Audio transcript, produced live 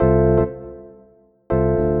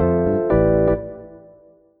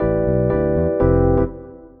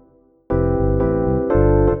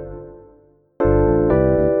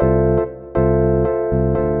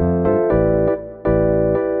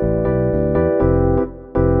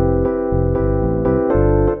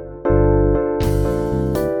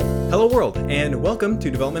world, and welcome to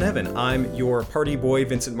Development Heaven. I'm your party boy,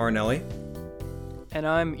 Vincent Martinelli. And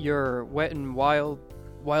I'm your wet and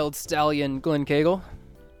wild stallion, Glenn Cagle.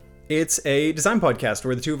 It's a design podcast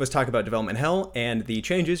where the two of us talk about development hell and the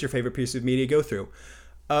changes your favorite piece of media go through.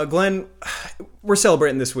 Glenn, we're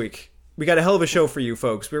celebrating this week. We got a hell of a show for you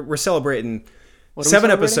folks. We're celebrating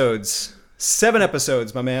episodes. 7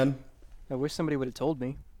 episodes, my man. I wish somebody would have told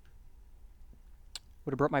me.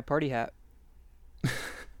 Would have brought my party hat.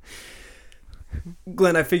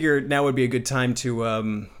 Glenn, I figured now would be a good time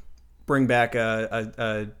to bring back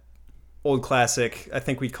a old classic. I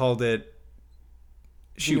think we called it...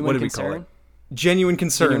 what did we call it? Genuine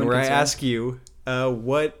Concern, where I ask you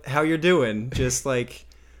how you're doing. Just like,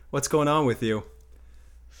 what's going on with you?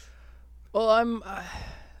 Well,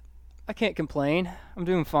 I can't complain. I'm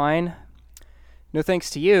doing fine. No thanks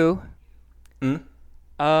to you.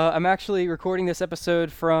 I'm actually recording this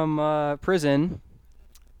episode from prison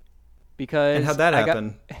because... And how'd that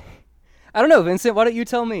happen? I don't know, Vincent. Why don't you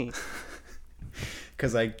tell me?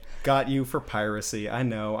 Because I got you for piracy. I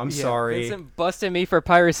know. I'm sorry. Vincent busted me for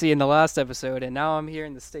piracy in the last episode, and now I'm here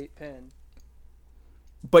in the state pen.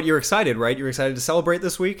 But you're excited, right? You're excited to celebrate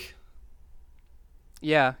this week?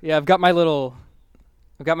 Yeah. I've got my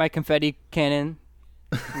confetti cannon.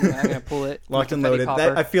 I'm gonna pull it. Locked and loaded.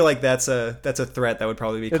 I feel like that's a threat that would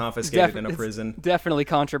probably be confiscated in a prison. Definitely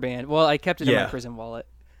contraband. Well, I kept it in my prison wallet.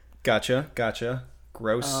 Gotcha.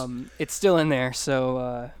 Gross. It's still in there,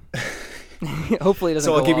 so hopefully it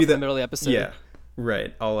doesn't go off in the middle of the episode. Yeah,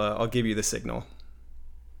 right. I'll give you the signal.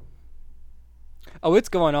 Oh, it's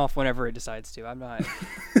going off whenever it decides to. I'm not.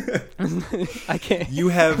 I can't. You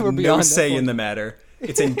have no say in the matter.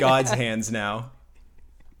 It's in God's hands now.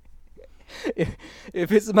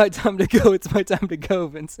 If it's my time to go, it's my time to go,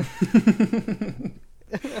 Vincent.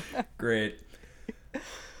 Great.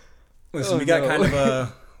 Listen, we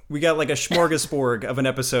got like a smorgasbord of an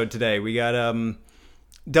episode today. We got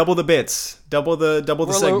double the bits, double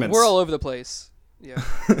the segments. We're all over the place. Yeah.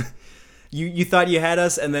 You thought you had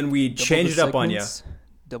us, and then we changed it up on you.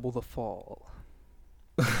 Double the fall.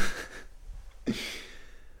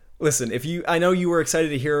 Listen, I know you were excited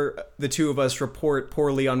to hear the two of us report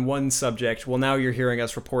poorly on one subject. Well, now you're hearing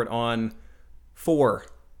us report on 4.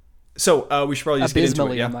 So we should probably just get into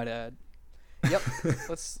it. Yeah, I might add. Yep.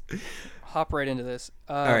 Let's hop right into this.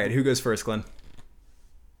 All right, who goes first, Glenn?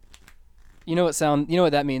 You know what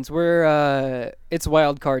that means? It's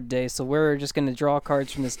wild card day, so we're just gonna draw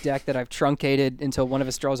cards from this deck that I've truncated until one of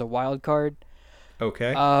us draws a wild card.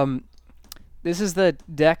 Okay. This is the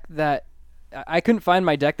deck that I couldn't find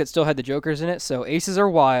my deck that still had the jokers in it, so aces are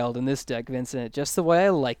wild in this deck, Vincent, just the way I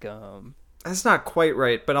like them. That's not quite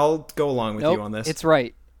right, but I'll go along with you on this. It's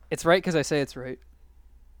right. It's right because I say it's right.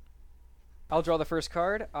 I'll draw the first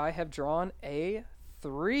card. I have drawn a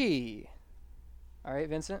 3. All right,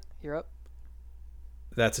 Vincent, you're up.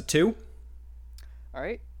 That's a 2. All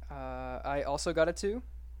right. I also got a 2.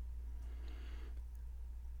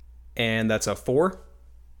 And that's a 4.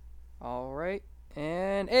 All right.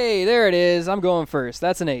 And, hey, there it is. I'm going first.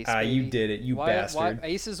 That's an ace. You did it, bastard.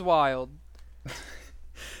 Ace is wild.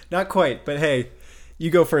 Not quite, but hey,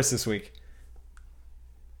 you go first this week.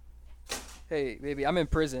 Hey, baby, I'm in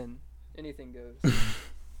prison. Anything goes.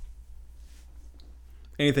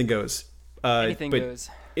 Anything goes. Anything goes.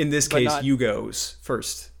 In this case, you goes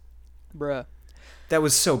first. Bruh. That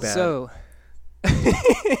was so bad. So.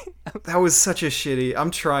 That was such a shitty...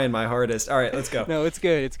 I'm trying my hardest. All right, let's go. No, it's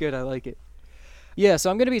good. It's good. I like it. Yeah,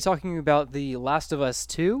 so I'm going to be talking about The Last of Us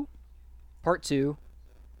 2, Part 2.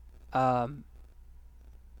 Did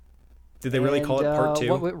they really call it Part 2?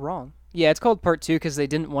 What went wrong? Yeah, it's called Part 2 because they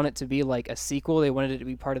didn't want it to be like a sequel. They wanted it to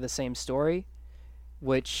be part of the same story,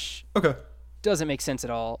 which doesn't make sense at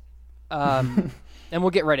all. And we'll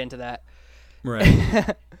get right into that.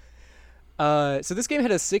 Right. So this game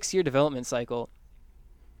had a 6-year development cycle.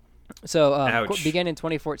 So began in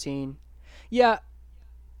 2014. Yeah,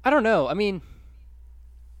 I don't know. I mean,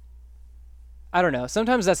 I don't know.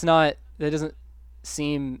 Sometimes that doesn't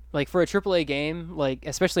seem like for a AAA game, like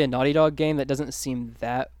especially a Naughty Dog game, that doesn't seem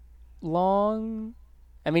that long.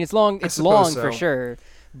 I mean, it's long. It's long for sure,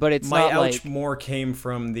 but it's not like... My ouch more came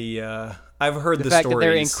from the... I've heard the fact stories. That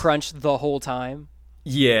they're in crunch the whole time.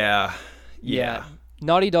 Yeah.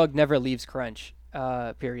 Naughty Dog never leaves crunch.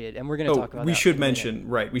 Period. And we're going to talk about that. We should mention,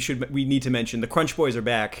 right? We need to mention the Crunch Boys are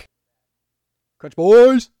back. Crunch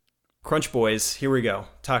Boys. Here we go.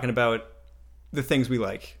 Talking about the things we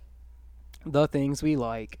like.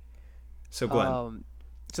 So Glenn.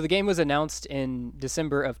 So the game was announced in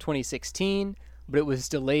December of 2016, but it was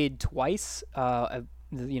delayed twice. The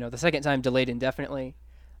second time delayed indefinitely.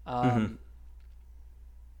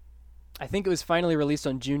 I think it was finally released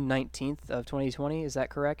on June 19th of 2020. Is that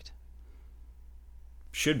correct?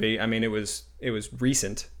 Should be. I mean, it was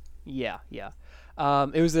recent. Yeah.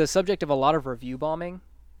 It was the subject of a lot of review bombing.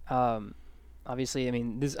 Obviously, I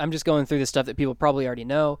mean, I'm just going through the stuff that people probably already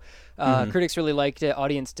know. Critics really liked it.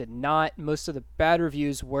 Audience did not. Most of the bad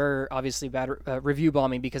reviews were obviously bad review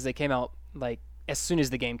bombing because they came out like as soon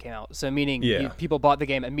as the game came out. So meaning people bought the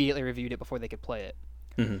game, immediately reviewed it before they could play it.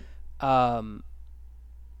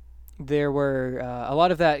 There were a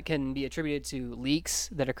lot of that can be attributed to leaks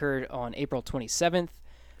that occurred on April 27th.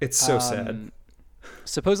 It's so sad.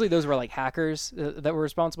 Supposedly those were like hackers that were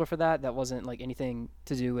responsible for that. That wasn't like anything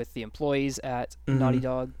to do with the employees at Naughty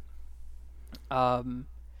Dog.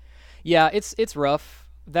 Yeah, it's rough.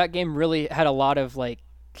 That game really had a lot of like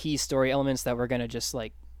key story elements that were going to just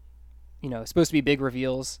like, supposed to be big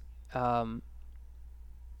reveals. But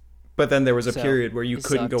then there was a period where you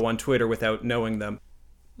couldn't go on Twitter without knowing them.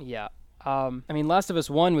 Yeah. I mean, Last of Us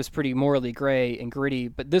 1 was pretty morally gray and gritty,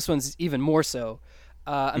 but this one's even more so.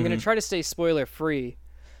 I'm going to try to stay spoiler-free.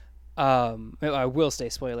 I will stay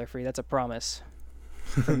spoiler-free. That's a promise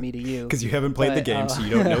from me to you. Because you haven't played the game, so you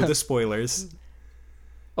don't know the spoilers.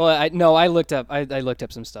 Well, I looked up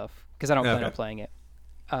some stuff because I don't plan on playing it.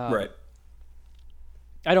 Right.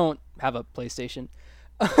 I don't have a PlayStation.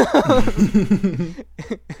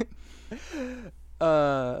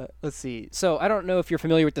 Let's see. So I don't know if you're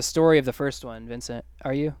familiar with the story of the first one, Vincent.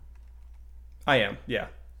 Are you? I am. Yeah.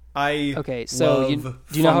 So love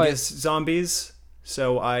do you know how zombies?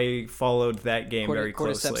 So I followed that game very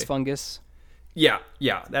closely. Cordyceps fungus. Yeah,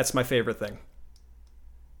 that's my favorite thing.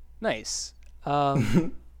 Nice.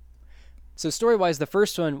 So story-wise, the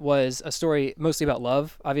first one was a story mostly about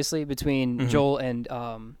love, obviously, between Joel and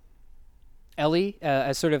Ellie,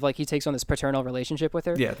 as sort of like he takes on this paternal relationship with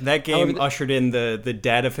her. Yeah, that game ushered in the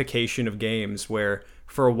dadification of games, where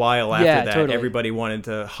for a while after that, everybody wanted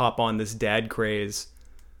to hop on this dad craze.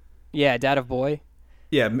 Yeah, Dad of Boy.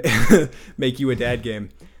 Yeah, make you a dad game.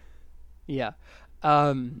 Yeah.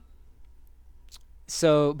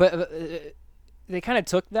 So, but they kind of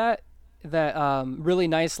took that really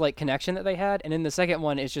nice like connection that they had, and in the second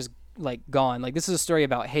one, it's just like gone. Like this is a story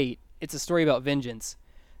about hate. It's a story about vengeance.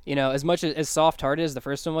 As much as soft-hearted as the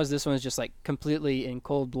first one was, this one is just like completely in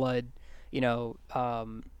cold blood. It's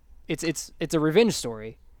a revenge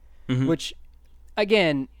story, which.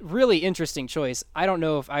 Again, really interesting choice. I don't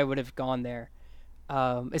know if I would have gone there.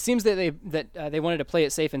 It seems that they wanted to play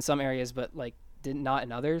it safe in some areas, but like did not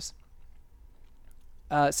in others.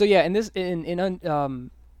 So yeah, in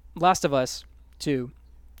Last of Us 2,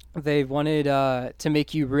 they wanted to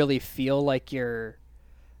make you really feel like you're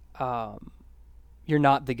not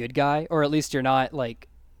the good guy, or at least you're not what's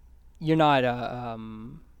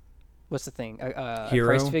the thing, a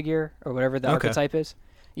Christ figure or whatever the archetype is.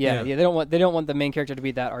 Yeah, they don't want the main character to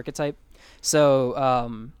be that archetype.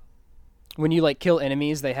 So when you like kill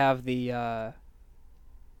enemies, they have the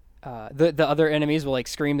other enemies will like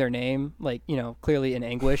scream their name, like clearly in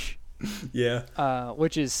anguish. Yeah.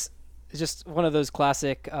 Which is just one of those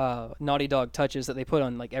classic Naughty Dog touches that they put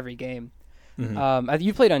on like every game.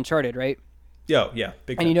 You played Uncharted, right? Yeah,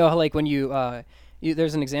 big time. And how like when you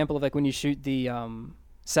there's an example of like when you shoot the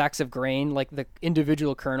sacks of grain, like the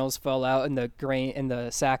individual kernels fall out and the grain in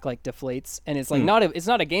the sack like deflates, and it's like it's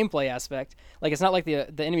not a gameplay aspect. Like it's not like the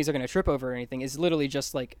enemies are going to trip over or anything. It's literally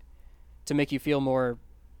just like to make you feel more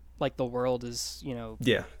like the world is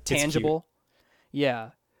tangible.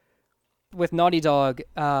 Yeah. With Naughty Dog,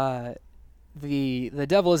 the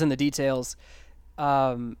devil is in the details.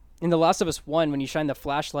 In The Last of Us 1, when you shine the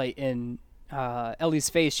flashlight in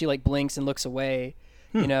Ellie's face, she like blinks and looks away.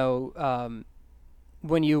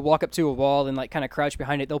 When you walk up to a wall and like kind of crouch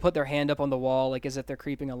behind it, they'll put their hand up on the wall like as if they're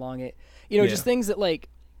creeping along it. Just things that like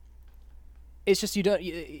it's just you don't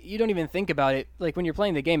even think about it. Like when you're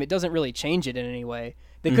playing the game, it doesn't really change it in any way.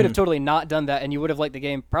 They could have totally not done that, and you would have liked the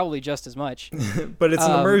game probably just as much. But it's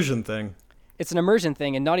an immersion thing. It's an immersion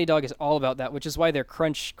thing, and Naughty Dog is all about that, which is why their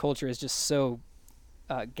crunch culture is just so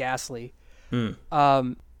ghastly. Speaking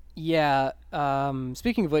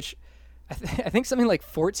of which, I think something like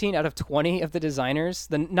 14 out of 20 of the designers,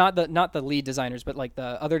 not the lead designers, but like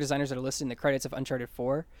the other designers that are listed in the credits of Uncharted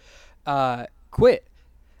 4, quit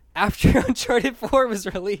after Uncharted 4 was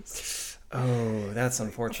released. Oh, that's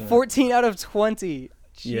unfortunate. 14 out of 20.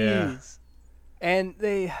 Jeez. Yeah. And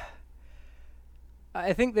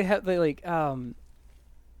I think they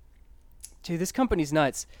dude, this company's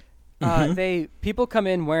nuts. People come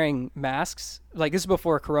in wearing masks. Like this is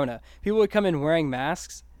before Corona. People would come in wearing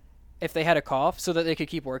masks if they had a cough so that they could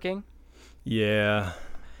keep working. Yeah.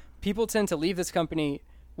 People tend to leave this company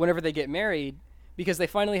whenever they get married because they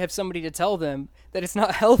finally have somebody to tell them that it's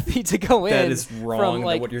not healthy to go in. That is wrong. From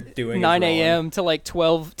like what you're doing 9 is a.m. to like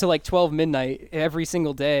 12 midnight every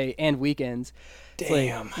single day and weekends.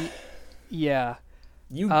 Damn. Like, yeah.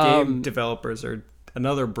 You game developers are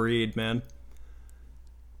another breed, man.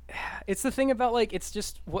 It's the thing about like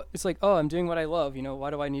it's like, oh, I'm doing what I love,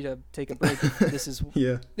 why do I need to take a break if this is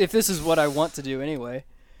if this is what I want to do anyway.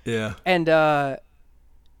 Yeah. And I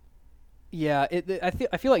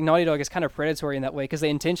feel like Naughty Dog is kind of predatory in that way because they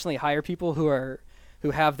intentionally hire people who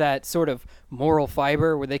have that sort of moral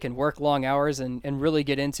fiber where they can work long hours and really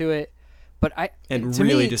get into it. But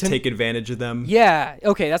take advantage of them. Yeah.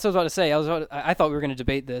 Okay. That's what I was about to say. I thought we were going to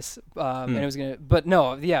debate this, and it was going to, but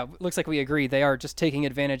no. Yeah. Looks like we agree. They are just taking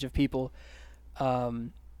advantage of people,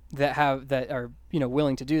 that are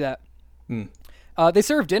willing to do that. They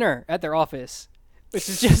serve dinner at their office, which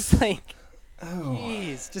is just like,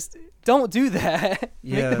 jeez, just don't do that.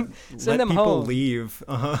 Yeah. Send them people home. Leave.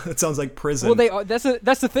 It sounds like prison. Well, they are. That's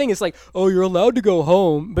the thing. It's like, oh, you're allowed to go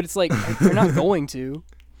home, but it's like you're not going to.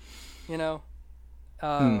 What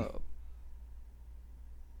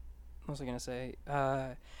was I going to say?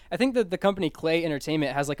 I think that the company Clay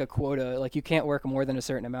Entertainment has like a quota, like you can't work more than a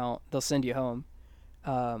certain amount. They'll send you home.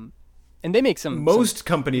 And they make most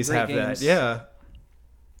companies have games. That. Yeah.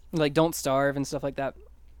 Like Don't Starve and stuff like that.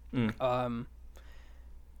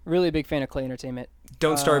 Really a big fan of Clay Entertainment.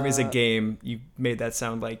 Don't Starve is a game. You made that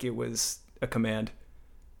sound like it was a command.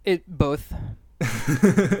 Both.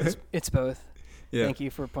 It's both. Yeah. Thank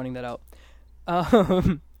you for pointing that out.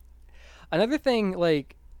 Another thing,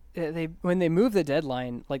 like when they move the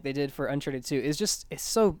deadline, like they did for Uncharted 2, it just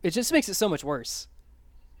makes it so much worse.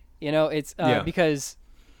 It's because,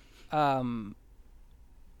 I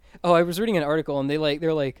was reading an article and they're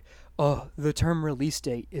like, oh, the term release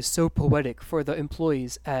date is so poetic for the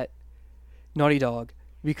employees at Naughty Dog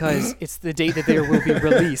because it's the date that they will be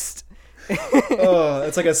released. Oh,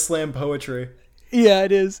 it's like a slam poetry. Yeah,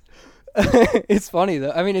 it is. It's funny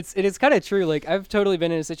though. I mean, it is kind of true. Like I've totally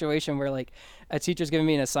been in a situation where like a teacher's giving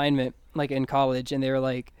me an assignment like in college, and they were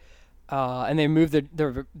like, and they moved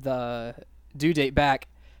the due date back,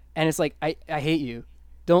 and it's like I hate you.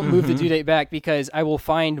 Don't move the due date back because I will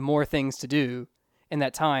find more things to do in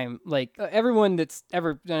that time. Like everyone that's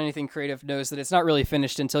ever done anything creative knows that it's not really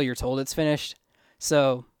finished until you're told it's finished.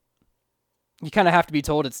 So you kind of have to be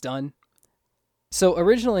told it's done. So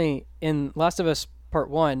originally in Last of Us Part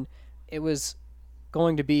 1, it was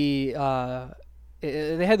going to be,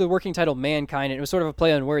 they had the working title Mankind, and it was sort of a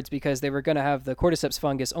play on words because they were going to have the cordyceps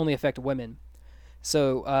fungus only affect women.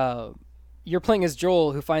 So you're playing as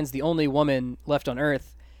Joel, who finds the only woman left on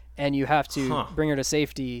Earth, and you have to bring her to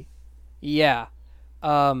safety. Yeah.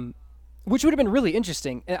 Which would have been really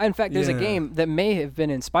interesting. In fact, there's a game that may have been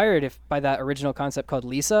inspired by that original concept called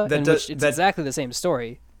Lisa, which it's exactly the same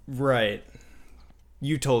story. Right.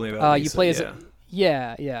 You told me about Lisa. You play as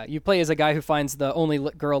you play as a guy who finds the only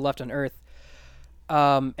girl left on Earth.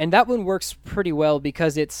 And that one works pretty well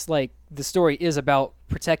because it's like the story is about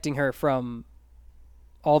protecting her from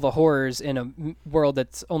all the horrors in a world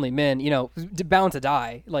that's only men, bound to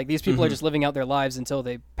die. Like these people are just living out their lives until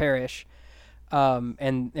they perish. And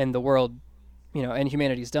the world, and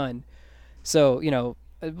humanity's done. So,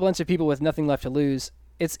 a bunch of people with nothing left to lose.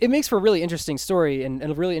 It makes for a really interesting story and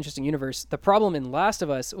a really interesting universe. The problem in Last of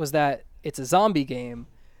Us was that it's a zombie game,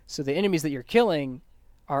 so the enemies that you're killing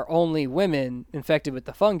are only women infected with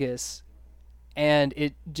the fungus, and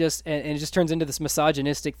it just turns into this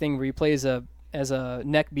misogynistic thing where you play as a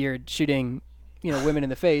neckbeard shooting, women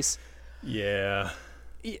in the face. Yeah.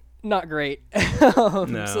 Not great. No.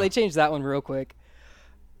 So they changed that one real quick.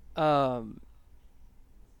 Yeah,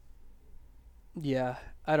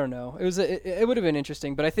 I don't know. It would have been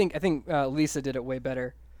interesting, but I think Lisa did it way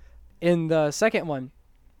better. In the second one,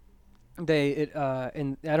 I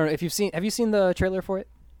don't know if have you seen the trailer for it?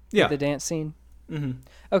 Yeah. The dance scene. Mm-hmm.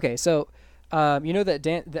 Okay, so that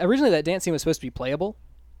originally that dance scene was supposed to be playable,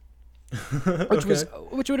 which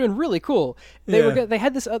would have been really cool. They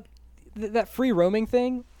had this that free roaming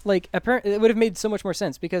thing. Like apparently it would have made so much more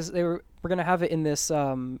sense because we're going to have it in this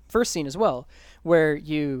first scene as well, where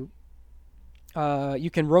you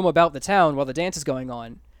can roam about the town while the dance is going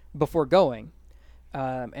on before going.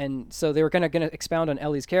 And so they were going to expound on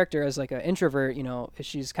Ellie's character as like an introvert,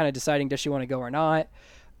 she's kind of deciding does she want to go or not.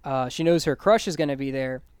 She knows her crush is going to be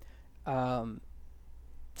there.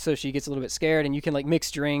 So she gets a little bit scared, and you can like mix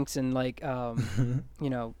drinks and like,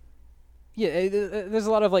 there's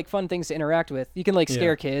a lot of like fun things to interact with. You can like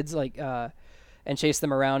scare kids like, and chase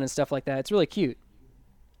them around and stuff like that. It's really cute.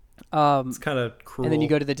 It's kind of cruel. And then you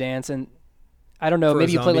go to the dance and I don't know,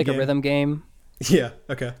 maybe you play like a rhythm game. Yeah.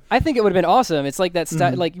 Okay. I think it would have been awesome. It's like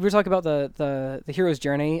that like we were talking about the hero's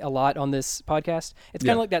journey a lot on this podcast. It's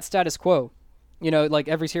kind of like that status quo. You know, like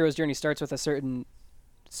every hero's journey starts with a certain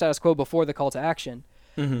status quo before the call to action.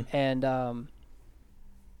 And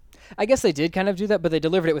I guess they did kind of do that, but they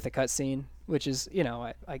delivered it with a cutscene, which is, you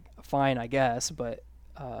know, I fine, I guess, but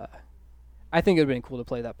I think it would have been cool to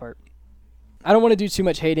play that part. I don't want to do too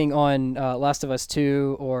much hating on Last of Us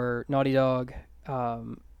 2 or Naughty Dog.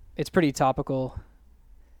 It's pretty topical.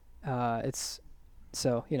 It's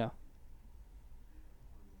so, you know,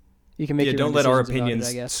 you can make your don't own let our decisions opinions about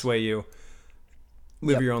it, I guess. sway you.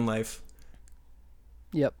 Live your own life.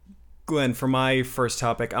 Yep. Glenn, for my first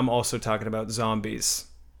topic, I'm also talking about zombies.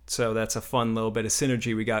 So that's a fun little bit of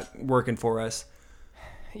synergy we got working for us.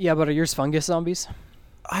 Yeah, but are yours fungus zombies?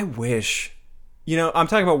 I wish. You know, I'm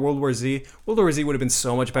talking about World War Z. World War Z would have been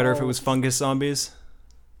so much better if it was fungus zombies.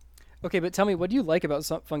 Okay, but tell me, what do you like about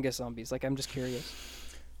fungus zombies? Like, I'm just curious.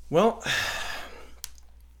 Well,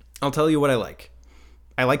 I'll tell you what I like.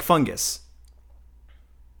 I like fungus.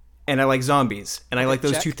 And I like zombies. And I like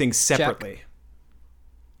those two things separately. Check.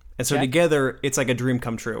 And so together, it's like a dream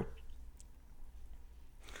come true.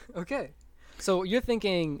 Okay. So you're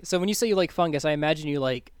thinking, so when you say you like fungus, I imagine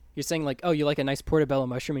you're saying like, oh, you like a nice portobello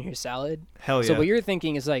mushroom in your salad? Hell yeah. So what you're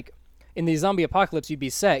thinking is like, in the zombie apocalypse, you'd be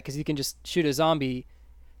set because you can just shoot a zombie,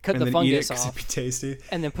 cut the fungus off, it'd be tasty,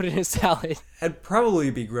 and then put it in a salad. It'd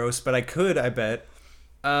probably be gross, but I bet.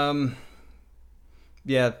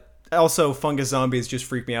 Yeah. Also, fungus zombies just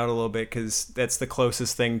freak me out a little bit because that's the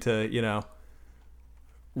closest thing to, you know,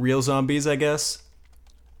 real zombies, I guess.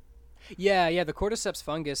 Yeah, the cordyceps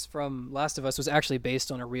fungus from Last of Us was actually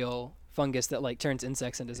based on a real fungus that like turns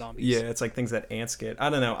insects into zombies. Yeah, it's like things that ants get. I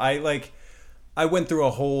don't know. I went through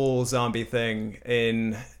a whole zombie thing,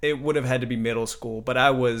 and it would have had to be middle school, but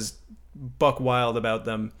I was buck wild about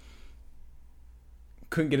them.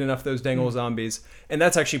 Couldn't get enough of those dang old zombies. And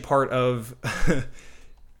that's actually part of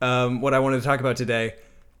what I wanted to talk about today.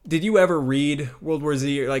 Did you ever read World War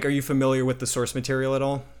Z? Like, are you familiar with the source material at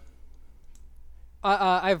all?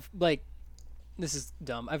 I've like, this is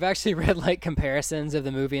dumb. I've actually read like comparisons of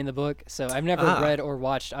the movie and the book, so I've never read or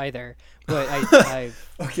watched either. But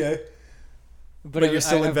I've okay. But you're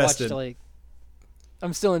still invested. Watched,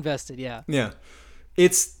 I'm still invested. Yeah. Yeah.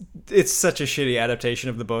 It's such a shitty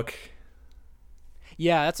adaptation of the book.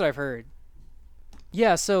 Yeah, that's what I've heard.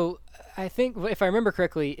 Yeah, so I think if I remember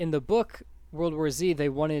correctly, in the book World War Z, they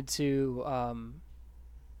wanted to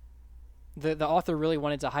the author really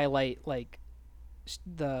wanted to highlight like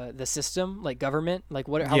the system, like government, like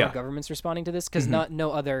how our government's responding to this, because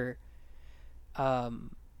no other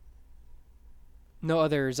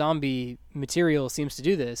zombie material seems to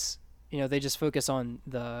do this. You know, they just focus on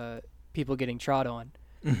the people getting trod on.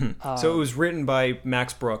 So it was written by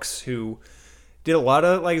Max Brooks, who did a lot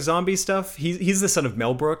of like zombie stuff. He's the son of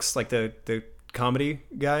Mel Brooks, like the comedy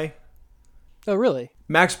guy. Oh, really?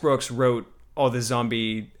 Max Brooks wrote all the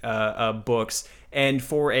zombie books, and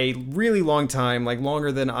for a really long time, like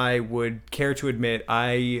longer than I would care to admit,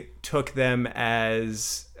 I took them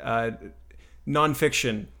as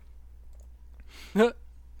nonfiction.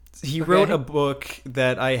 He wrote a book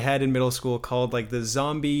that I had in middle school called like the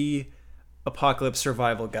Zombie Apocalypse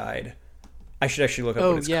Survival Guide. I should actually look up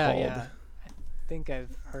what it's called. Yeah. I think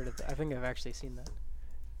I've heard of that. I think I've actually seen that.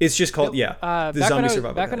 It's just called the Zombie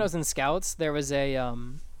Survival Guide. Back when I was in Scouts, there was a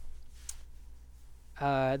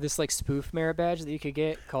this like spoof merit badge that you could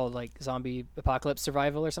get called like Zombie Apocalypse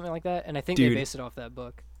Survival or something like that, and I think they based it off that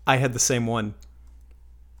book. I had the same one.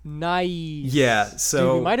 Nice. Yeah, so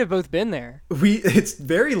dude, we might have both been there. It's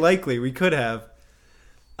very likely we could have.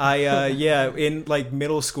 In like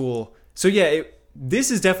middle school. So yeah, this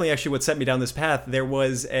is definitely actually what set me down this path. There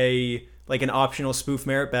was an optional spoof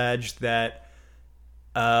merit badge that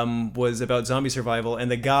was about zombie survival, and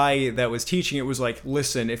the guy that was teaching it was like,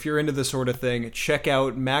 listen, if you're into this sort of thing, check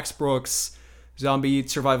out Max Brooks' Zombie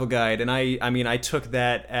Survival Guide. And I took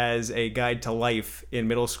that as a guide to life in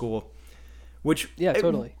middle school, which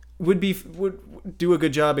totally would do a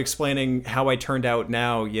good job explaining how I turned out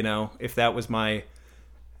now, you know, if that was my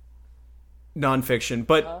nonfiction.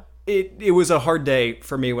 But it was a hard day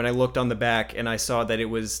for me when I looked on the back and I saw that it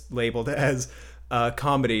was labeled as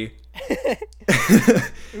comedy.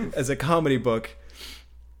 As a comedy book.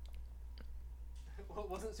 Well, it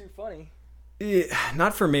wasn't too funny.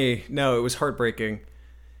 Not for me. No, it was heartbreaking.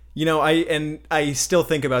 You know, I still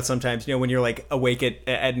think about sometimes, you know, when you're like awake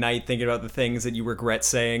at night thinking about the things that you regret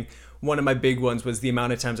saying. One of my big ones was the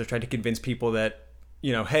amount of times I tried to convince people that,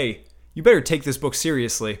 you know, hey, you better take this book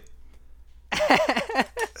seriously.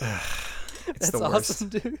 It's That's the worst. Awesome,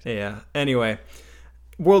 dude. Yeah. Anyway,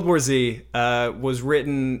 World War Z was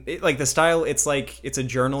written like the style. It's like it's a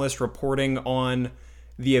journalist reporting on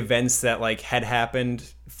the events that like had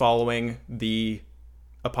happened following the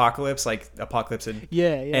apocalypse. Like apocalypse had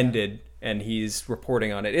ended, and he's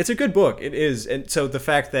reporting on it. It's a good book. It is, and so the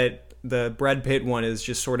fact that the Brad Pitt one is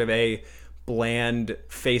just sort of a bland,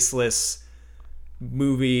 faceless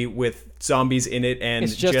movie with zombies in it and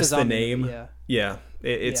just the name.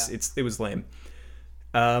 It was lame.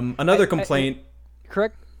 Another complaint.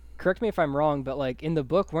 Correct me if I'm wrong, but like in the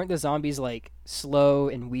book, weren't the zombies like slow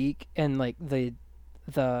and weak, and like the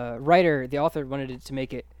author wanted it to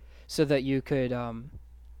make it so that you could so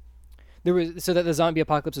that the zombie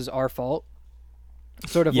apocalypse is our fault,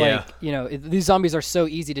 sort of like these zombies are so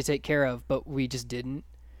easy to take care of, but we just didn't.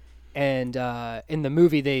 And in the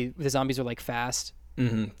movie, the zombies were like fast.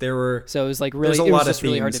 Mm-hmm. So it was like really. There's a lot of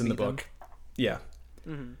really hard themes to in the beat book. them. Yeah.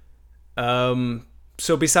 Mm-hmm.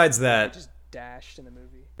 So besides that, just dashed in the movie.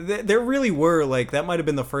 There really were like that might have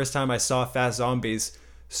been the first time I saw fast zombies.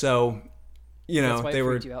 So, That's why they it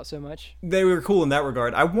were freaked you out so much. They were cool in that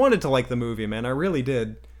regard. I wanted to like the movie, man. I really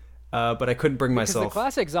did. But I couldn't bring myself. The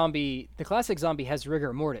classic zombie has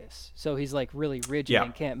rigor mortis, so he's like really rigid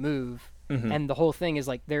and can't move. Mm-hmm. And the whole thing is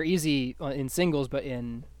like they're easy in singles, but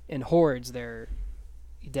in hordes they're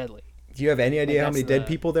deadly. Do you have any idea how many dead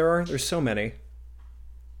people there are? There's so many.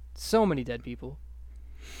 So many dead people.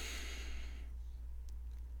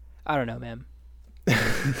 I don't know, man.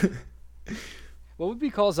 What would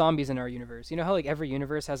we call zombies in our universe? You know how like every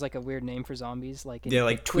universe has like a weird name for zombies, like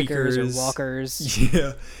like tweakers or walkers.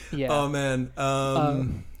 Yeah. Oh man.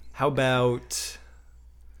 How about?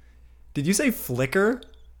 Did you say flicker?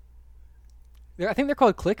 I think they're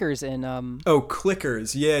called clickers in. Oh,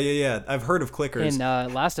 clickers. Yeah. I've heard of clickers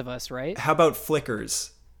in Last of Us, right? How about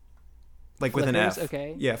flickers? Like flickers, with an F.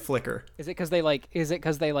 Okay. Yeah, flicker. Is it because they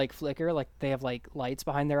like flicker? Like they have like lights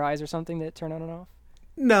behind their eyes or something that turn on and off?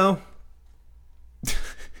 No.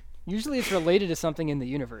 Usually it's related to something in the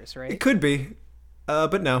universe, right? It could be,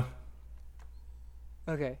 but no.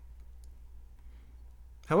 Okay.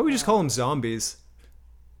 How about we just call them zombies?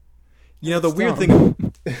 The weird thing.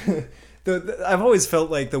 I've always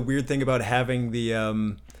felt like the weird thing about having the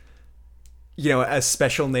a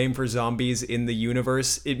special name for zombies in the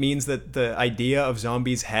universe, it means that the idea of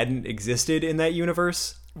zombies hadn't existed in that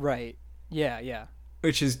universe. Right. Yeah.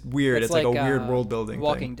 Which is weird. It's like a weird world building thing.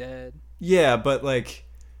 Walking Dead. Yeah, but like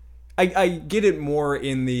I get it more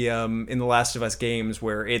in the Last of Us games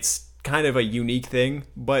where it's kind of a unique thing,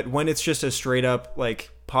 but when it's just a straight up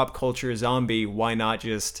like pop culture zombie, why not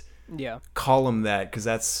just call them that? Because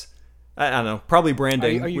that's I don't know, probably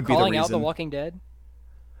branding. Are you would be the calling reason. out The Walking Dead?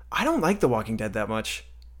 I don't like The Walking Dead that much.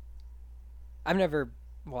 I've never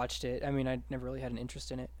watched it. I mean, I never really had an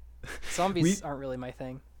interest in it. Zombies aren't really my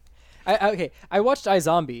thing. I watched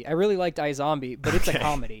iZombie. I really liked iZombie, but it's a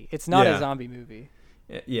comedy. It's not a zombie movie.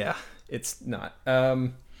 Yeah, it's not.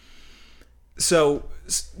 So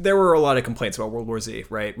there were a lot of complaints about World War Z,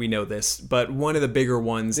 right? We know this, but one of the bigger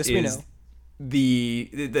ones is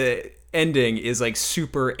the ending is like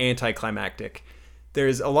super anticlimactic.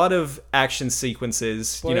 There's a lot of action sequences,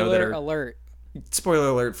 Spoiler that are alert. Spoiler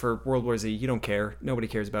alert for World War Z. You don't care. Nobody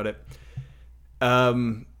cares about it.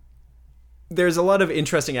 There's a lot of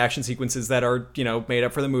interesting action sequences that are, made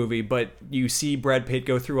up for the movie, but you see Brad Pitt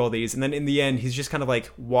go through all these, and then in the end, he's just kind of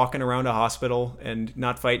like walking around a hospital and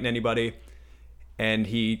not fighting anybody, and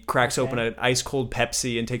he cracks open an ice cold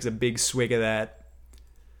Pepsi and takes a big swig of that.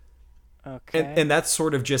 Okay. And that's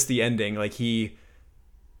sort of just the ending. Like he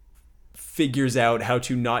figures out how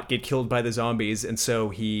to not get killed by the zombies, and so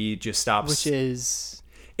he just stops. Which is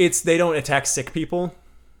they don't attack sick people.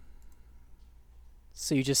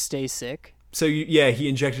 So you just stay sick? So he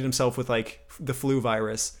injected himself with like the flu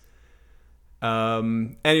virus.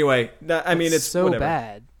 Anyway, I mean it's so whatever.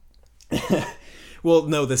 bad. Well,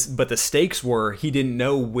 no, but the stakes were he didn't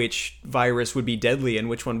know which virus would be deadly and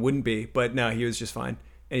which one wouldn't be. But no, he was just fine,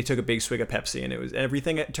 and he took a big swig of Pepsi, and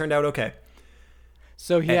everything turned out okay.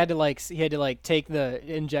 So he had to take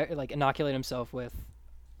inoculate himself with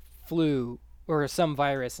flu or some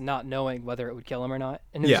virus, not knowing whether it would kill him or not,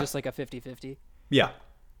 and it was just like a 50-50. Yeah.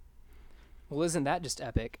 Well, isn't that just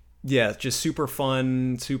epic? Yeah, just super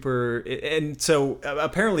fun, and so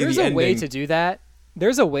apparently there's the a ending, way to do that.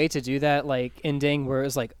 There's a way to do that, like ending where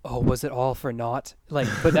it's like, oh, was it all for naught? Like,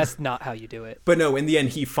 but that's not how you do it. But no, in the end,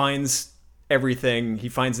 he finds everything. He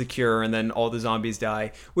finds the cure, and then all the zombies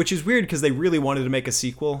die, which is weird because they really wanted to make a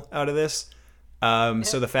sequel out of this.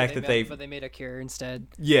 So the fact that they made a cure instead.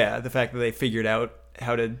 Yeah, the fact that they figured out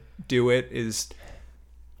how to do it is,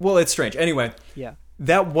 well, it's strange. Anyway. Yeah.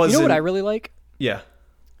 That wasn't... You know what I really like? Yeah.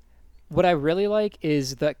 what I really like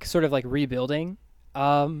is the sort of like rebuilding.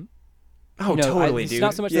 Totally, it's dude.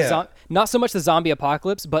 not so much not so much the zombie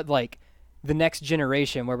apocalypse, but like the next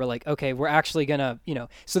generation where we're like, okay, we're actually gonna,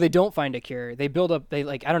 so they don't find a cure. They build they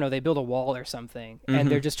build a wall or something, and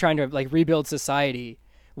they're just trying to like rebuild society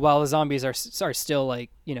while the zombies are still like,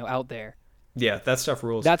 out there. Yeah, that stuff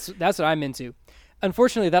rules. That's what I'm into.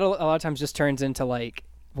 Unfortunately, that a lot of times just turns into like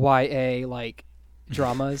YA like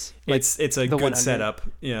dramas. Like it's a good 100. setup.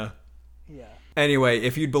 Yeah. Yeah. Anyway,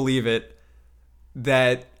 if you'd believe it,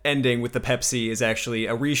 that ending with the Pepsi is actually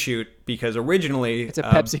a reshoot because originally it's a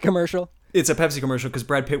Pepsi commercial. It's a Pepsi commercial because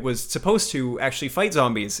Brad Pitt was supposed to actually fight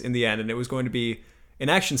zombies in the end, and it was going to be an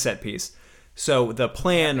action set piece. So the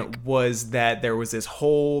plan was that there was this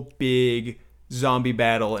whole big zombie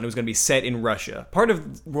battle, and it was going to be set in Russia. Part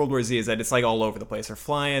of World War Z is that it's like all over the place. They're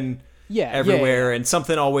flying everywhere, and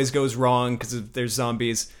something always goes wrong because there's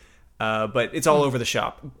zombies. But it's all over the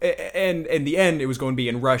shop. And in the end, it was going to be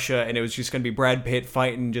in Russia, and it was just going to be Brad Pitt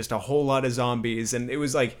fighting just a whole lot of zombies. And it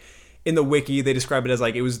was like, in the wiki, they describe it as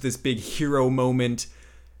like it was this big hero moment.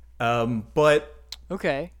 But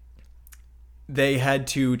okay, they had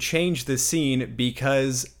to change the scene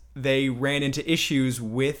because they ran into issues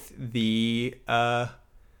with the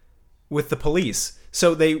police.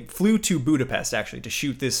 So they flew to Budapest actually to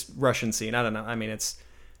shoot this Russian scene. I don't know. I mean,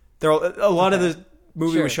 there are a lot of the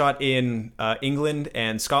movie was shot in England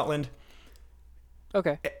and Scotland.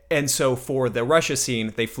 Okay. And so for the Russia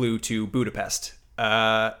scene, they flew to Budapest.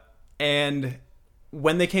 And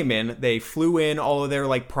when they came in, they flew in all of their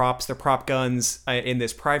like props, their prop guns in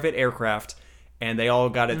this private aircraft, and they all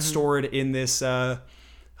got it stored in this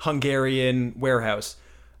Hungarian warehouse.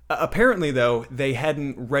 Apparently, though, they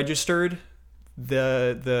hadn't registered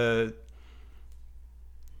the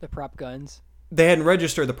prop guns. They hadn't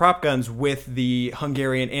registered the prop guns with the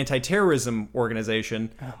Hungarian anti-terrorism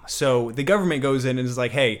organization. So the government goes in and is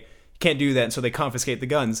like, hey, you can't do that. And so they confiscate the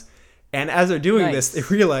guns. And as they're doing this, they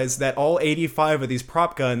realize that all 85 of these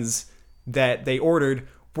prop guns that they ordered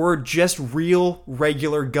were just real,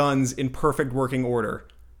 regular guns in perfect working order.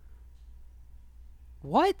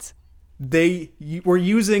 What? They were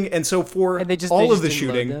using, and so for all of the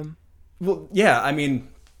shooting... Well, yeah, I mean...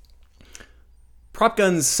 Prop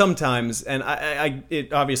guns sometimes, and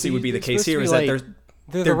it obviously would be the case here, is that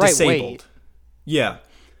they're right disabled. weight. Yeah,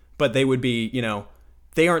 but they would be,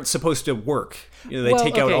 they aren't supposed to work. They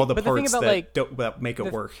take out all the parts that make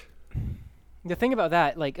it work. The thing about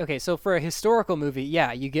that, like, okay, so for a historical movie,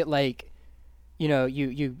 yeah, you get like,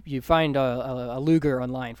 you find a Luger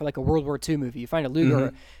online for like a World War II movie. You find a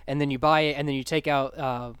Luger, and then you buy it, and then you take out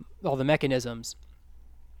all the mechanisms.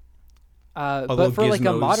 But for like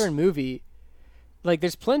a modern movie. Like,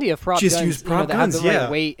 there's plenty of prop guns, use prop that guns, have the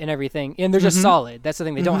right weight and everything, and they're just solid. That's the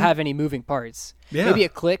thing; they don't have any moving parts. Yeah. Maybe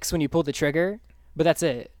it clicks when you pull the trigger, but that's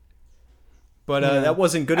it. But that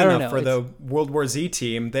wasn't good enough for the World War Z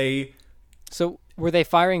team. So were they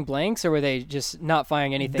firing blanks, or were they just not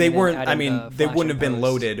firing anything? They weren't. I mean, they wouldn't have been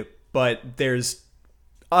loaded. But there's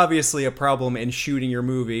obviously a problem in shooting your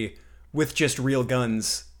movie with just real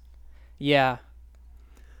guns. Yeah.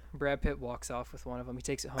 Brad Pitt walks off with one of them. He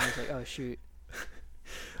takes it home. He's like, "Oh shoot."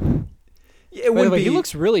 It would be. He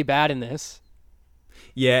looks really bad in this.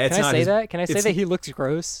 Yeah, it's Can not. I say that? Can I say that he looks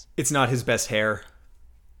gross? It's not his best hair.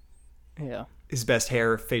 Yeah. His best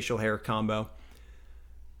facial hair combo.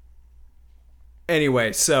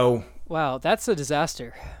 Anyway, so wow, that's a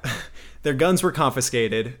disaster. Their guns were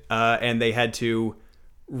confiscated, and they had to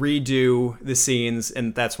redo the scenes,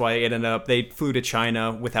 and that's why it ended up they flew to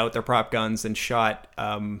China without their prop guns and shot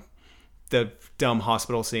the dumb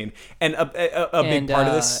hospital scene. And a big part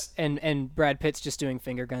of this... And Brad Pitt's just doing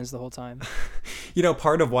finger guns the whole time.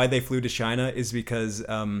 Part of why they flew to China is because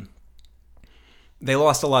they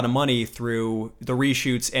lost a lot of money through the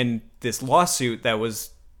reshoots and this lawsuit that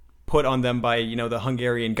was put on them by, the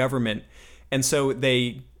Hungarian government. And so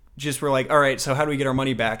they just were like, all right, so how do we get our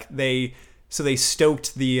money back? So they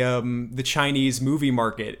stoked the Chinese movie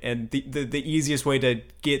market, and the easiest way to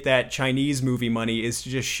get that Chinese movie money is to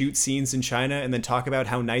just shoot scenes in China and then talk about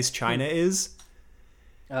how nice China is.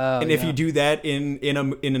 And if you do that in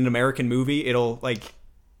an American movie, it'll like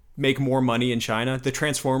make more money in China. The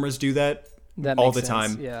Transformers do that all the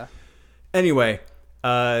time. Yeah. Anyway,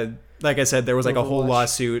 like I said, there was like a whole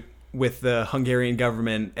lawsuit with the Hungarian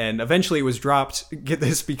government, and eventually it was dropped. Get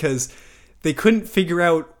this, because they couldn't figure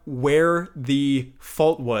out where the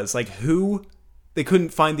fault was. Like, they couldn't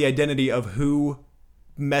find the identity of who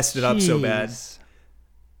messed it up so bad.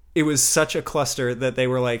 It was such a cluster that they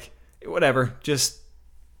were like, whatever, just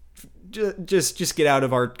just get out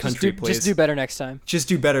of our country, please. Just do better next time. Just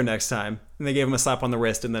do better next time. And they gave him a slap on the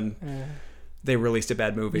wrist, and then they released a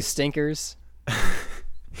bad movie. You stinkers.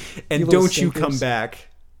 And don't you come back.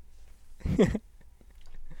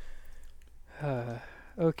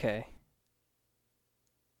 Okay.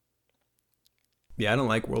 Yeah, I don't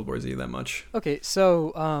like World War Z that much. Okay,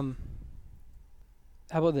 so how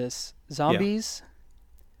about this? Zombies,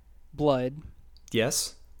 blood.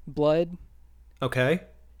 Yes. Blood. Okay.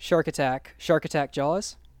 Shark Attack,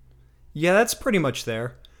 Jaws. Yeah, that's pretty much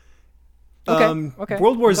there. Okay.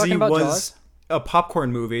 World War Z was Jaws. a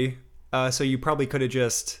popcorn movie, so you probably could have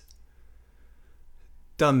just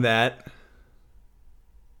done that.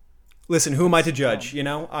 Listen, who am I to judge? You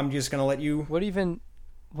know, I'm just gonna let you. What even?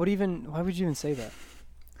 Why would you even say that?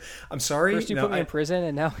 I'm sorry. First you put me in prison,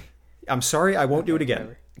 and now. I'm sorry. I won't do it again.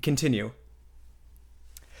 Whatever. Continue.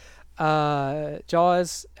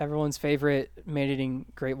 Jaws, everyone's favorite man-eating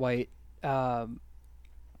great white.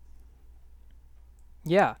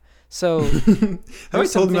 Yeah. So. Have I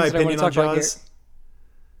told you my opinion on Jaws?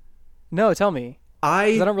 No, tell me. 'Cause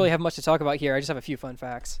I don't really have much to talk about here. I just have a few fun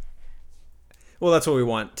facts. Well, that's what we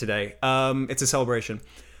want today. It's a celebration.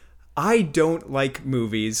 I don't like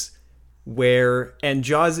movies where, and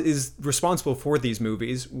Jaws is responsible for these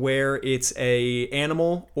movies, where it's a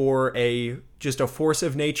animal or just a force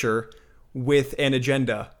of nature with an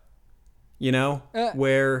agenda. You know,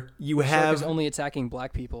 where you have shark is only attacking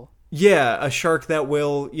black people. Yeah, a shark that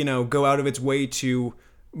will, go out of its way to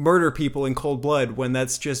murder people in cold blood when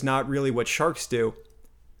that's just not really what sharks do.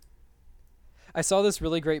 I saw this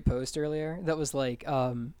really great post earlier that was like,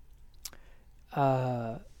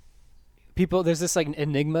 people, there's this like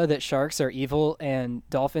enigma that sharks are evil and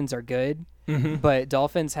dolphins are good, but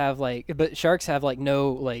but sharks have like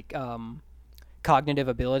no cognitive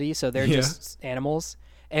ability, so they're just animals,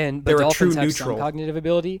 but they're dolphins a true have neutral. some cognitive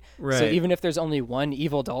ability. Right. So even if there's only one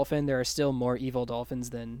evil dolphin, there are still more evil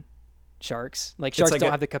dolphins than sharks. Like sharks don't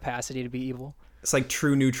have the capacity to be evil. It's like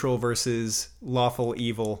true neutral versus lawful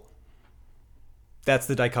evil. That's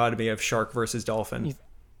the dichotomy of shark versus dolphin.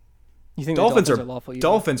 You think dolphins are lawful evil?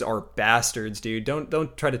 Dolphins are bastards, dude.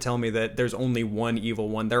 Don't try to tell me that there's only one evil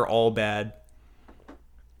one. They're all bad.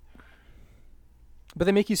 But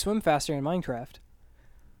they make you swim faster in Minecraft.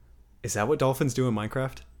 Is that what dolphins do in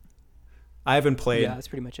Minecraft? I haven't played. Yeah, that's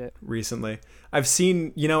pretty much it. Recently, I've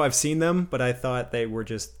seen them, but I thought they were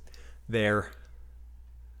just there.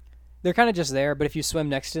 They're kind of just there, but if you swim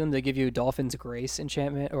next to them, they give you Dolphin's Grace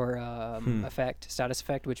enchantment or status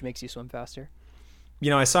effect, which makes you swim faster.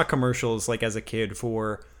 I saw commercials like as a kid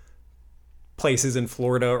for places in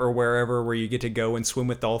Florida or wherever where you get to go and swim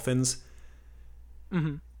with dolphins.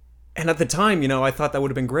 Mm-hmm. And at the time, I thought that would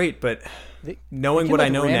have been great, but knowing what I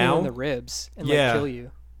know now, in the ribs and kill you.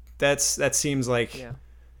 That seems like.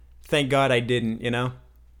 Thank God I didn't.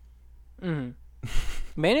 Mm-hmm.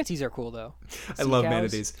 Manatees are cool though. I love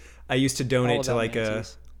manatees. I used to donate to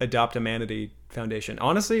Adopt a Manatee Foundation.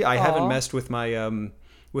 Honestly, I haven't messed with my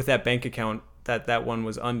with that bank account that one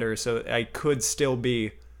was under, so I could still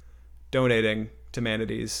be donating to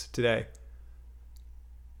manatees today.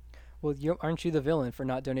 Well, aren't you the villain for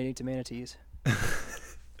not donating to manatees?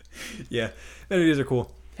 Yeah, manatees are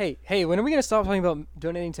cool. Hey, when are we going to stop talking about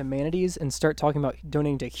donating to manatees and start talking about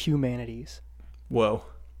donating to humanities? Whoa.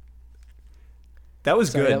 That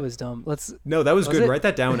was good. That was dumb. That was good. Write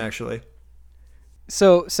that down, actually.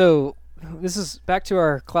 So this is back to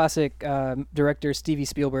our classic director, Steven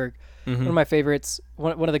Spielberg. Mm-hmm. One of my favorites,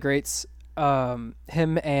 one of the greats. Him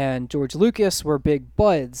and George Lucas were big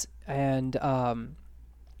buds, and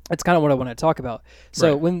that's kind of what I want to talk about.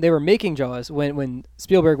 So when they were making Jaws, when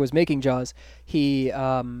Spielberg was making Jaws, he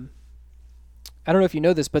I don't know if you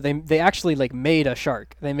know this, but they actually made a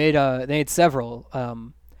shark. They made several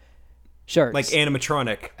sharks, like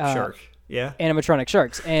animatronic shark. Yeah, animatronic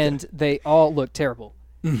sharks, and they all look terrible.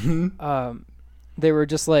 Mm-hmm. They were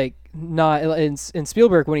just not. In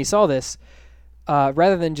Spielberg, when he saw this,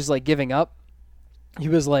 rather than just giving up, he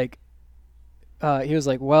was like,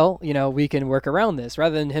 well, we can work around this.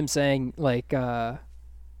 Rather than him saying I'll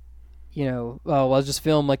just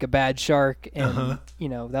film a bad shark and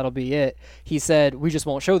that'll be it. He said, we just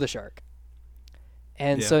won't show the shark.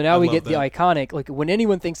 And so now we get the iconic, when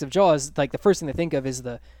anyone thinks of Jaws, the first thing they think of is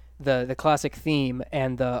the classic theme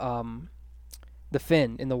and the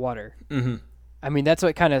fin in the water. Mm-hmm. I mean, that's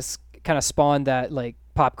what kind of spawned that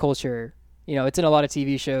pop culture. It's in a lot of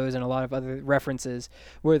TV shows and a lot of other references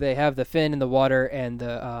where they have the fin in the water and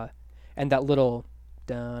the and that little.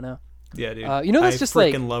 Dunno. Yeah, dude. That's just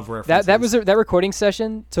freaking love references. That recording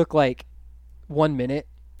session took 1 minute.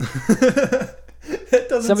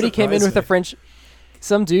 Somebody came in with a French.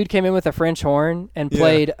 some dude came in with a French horn and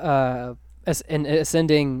played an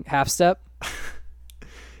ascending half step,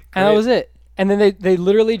 and that was it. And then they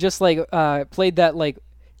literally just like played that like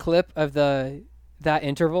clip of that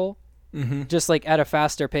interval, just like at a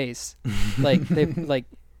faster pace. Like they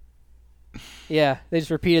they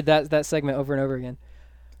just repeated that segment over and over again.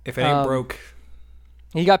 If it ain't broke,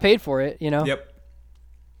 he got paid for it, you know. Yep.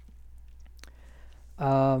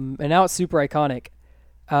 And now it's super iconic.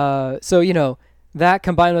 So you know that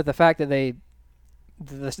combined with the fact that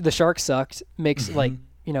the shark sucked makes like,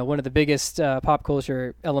 you know, one of the biggest pop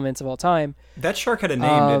culture elements of all time. That shark had a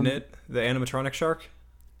name, didn't it? The animatronic shark?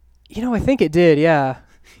 You know, I think it did, yeah.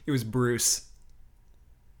 It was Bruce.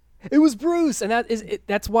 It was Bruce, and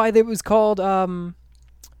that's why it was called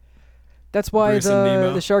that's why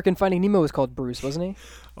the shark in Finding Nemo was called Bruce, wasn't he?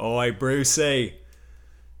 Oh, Bruce, hey.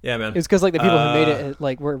 Yeah, man. It was because like the people who made it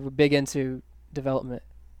like were big into development.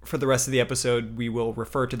 For the rest of the episode, we will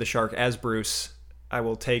refer to the shark as Bruce. I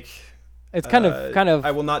will take It's kind of.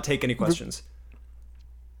 I will not take any questions.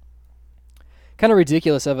 Kind of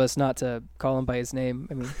ridiculous of us not to call him by his name.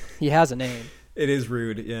 I mean, he has a name. It is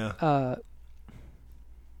rude, yeah.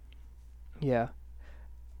 Yeah.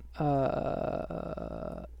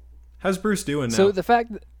 How's Bruce doing now? So the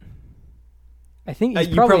fact that I think he's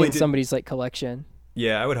probably in somebody's like collection.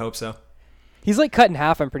 Yeah, I would hope so. He's like cut in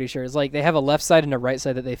half, I'm pretty sure. It's like they have a left side and a right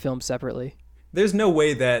side that they filmed separately. There's no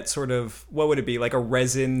way that sort of, what would it be, like a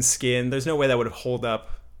resin skin? There's no way that would hold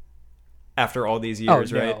up after all these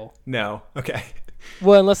years, right? No. Okay.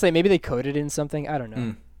 Well, unless maybe they coated it in something. I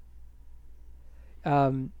don't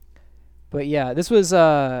know. But yeah, this was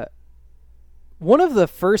one of the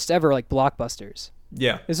first ever like blockbusters.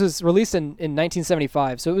 Yeah. This was released in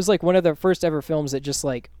 1975, so it was like one of the first ever films that just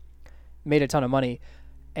like made a ton of money.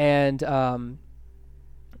 And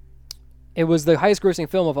it was the highest grossing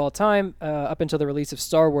film of all time up until the release of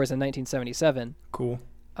Star Wars in 1977. Cool.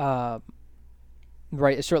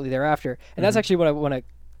 Right, shortly thereafter. And that's actually what I want to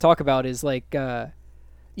talk about is like,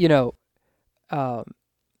 you know,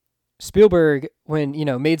 Spielberg, when, you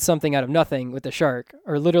know, made something out of nothing with the shark,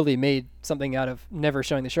 or literally made something out of never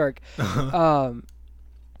showing the shark.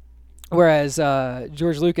 Whereas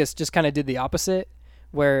George Lucas just kind of did the opposite,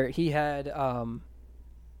 where he had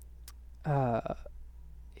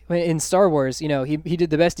in Star Wars, you know, he did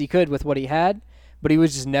the best he could with what he had, but he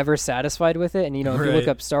was just never satisfied with it. And, you know, if you look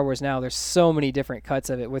up Star Wars now, there's so many different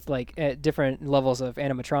cuts of it with like different levels of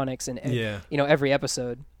animatronics and you know, every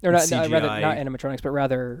episode, or not animatronics, but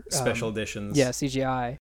rather special editions. Yeah,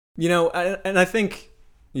 CGI. You know, and I think,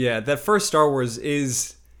 that first Star Wars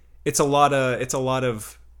it's a lot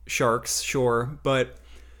of sharks, sure, but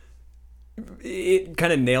it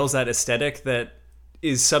kind of nails that aesthetic that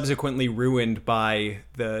is subsequently ruined by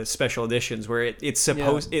the special editions, where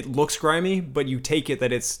it looks grimy, but you take it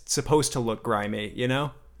that it's supposed to look grimy, you know?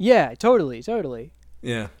 Yeah, totally.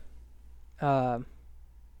 Yeah. Man,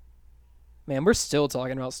 we're still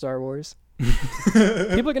talking about Star Wars. People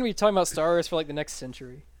are going to be talking about Star Wars for like the next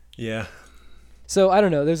century. Yeah. So I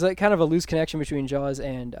don't know. There's like kind of a loose connection between Jaws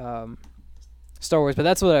and Star Wars, but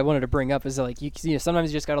that's what I wanted to bring up is like, you know,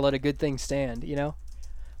 sometimes you just got to let a good thing stand, you know?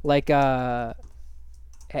 Like,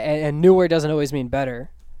 and newer doesn't always mean better.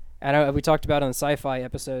 And we talked about on the sci-fi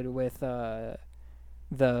episode with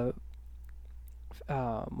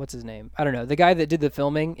what's his name? I don't know. The guy that did the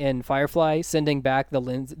filming in Firefly, sending back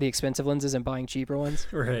the expensive lenses and buying cheaper ones.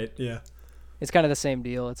 Right, yeah. It's kind of the same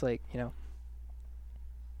deal. It's like, you know.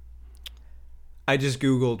 I just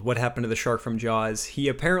Googled what happened to the shark from Jaws. He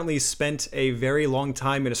apparently spent a very long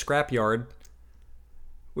time in a scrapyard,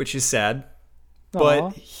 which is sad.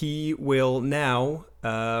 But he will now...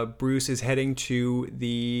 Bruce is heading to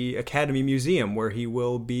the Academy Museum, where he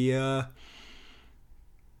will be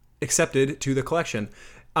accepted to the collection.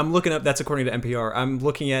 I'm looking up, that's according to NPR, I'm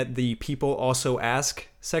looking at the People Also Ask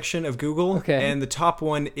section of Google, and the top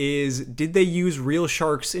one is, did they use real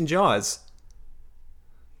sharks in Jaws?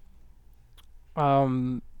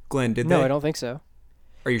 Glenn, did they? No, I don't think so.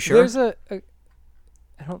 Are you sure? There's there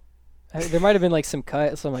might have been like some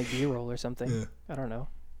like B-roll or something. Yeah. I don't know.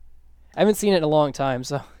 I haven't seen it in a long time,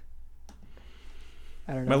 so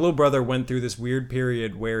I don't know. My little brother went through this weird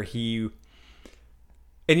period where and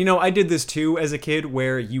you know, I did this too as a kid,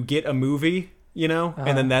 where you get a movie, you know,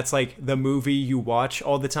 and then that's like the movie you watch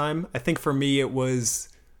all the time. I think for me it was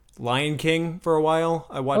Lion King for a while.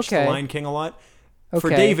 I watched The Lion King a lot. For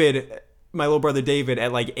David, my little brother David,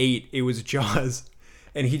 at like 8, it was Jaws.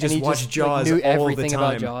 And he just watched Jaws knew all the time. Everything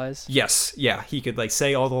about Jaws? Yes, yeah. He could like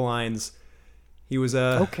say all the lines. He was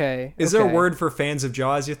Is there a word for fans of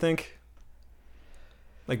Jaws, you think?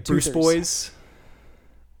 Like Bruce Boys?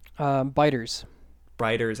 Biters.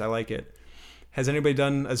 Biters. I like it. Has anybody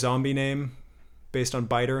done a zombie name based on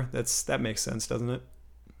Biter? That makes sense, doesn't it?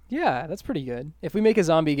 Yeah, that's pretty good. If we make a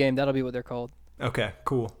zombie game, that'll be what they're called. Okay,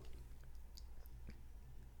 cool.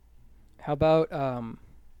 How about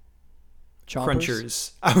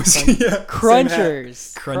Crunchers?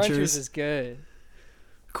 Crunchers. Crunchers is good.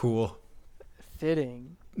 Cool.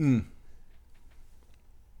 Fitting. Mm.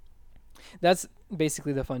 That's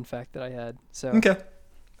basically the fun fact that I had. So okay,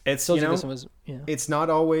 it's this one was, it's not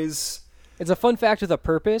always. It's a fun fact with a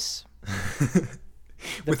purpose.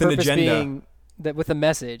 With an agenda. Being that with a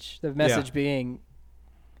message. The message being,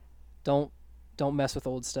 don't mess with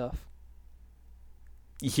old stuff.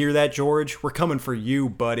 You hear that, George? We're coming for you,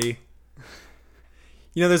 buddy.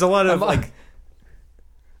 There's a lot of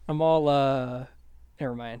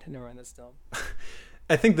Never mind. That's dumb.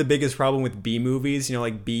 I think the biggest problem with B movies,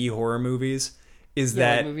 like B horror movies, is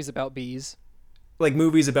that like movies about bees, like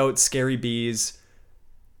movies about scary bees.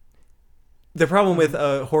 The problem with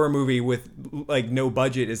a horror movie with like no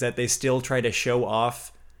budget is that they still try to show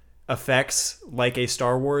off effects like a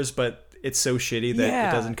Star Wars, but it's so shitty that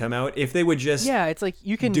it doesn't come out. If they would just it's like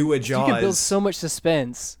you can do a Jaws. You can build so much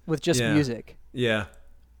suspense with just music. Yeah.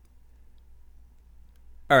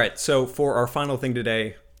 All right, so for our final thing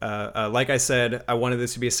today, like I said, I wanted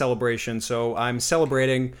this to be a celebration, so I'm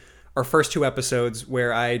celebrating our first 2 episodes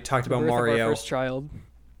where I talked about Mario. Of our first child.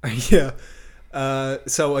 Yeah.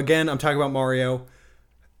 So again, I'm talking about Mario.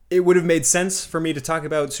 It would have made sense for me to talk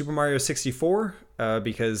about Super Mario 64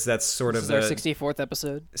 because that's sort of our 64th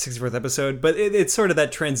episode. 64th episode, but it's sort of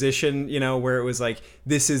that transition, where it was like,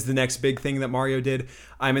 this is the next big thing that Mario did.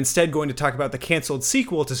 I'm instead going to talk about the canceled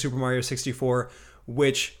sequel to Super Mario 64,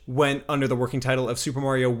 which went under the working title of Super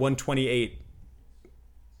Mario 128.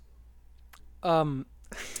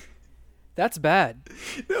 That's bad.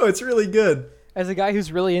 No, it's really good. As a guy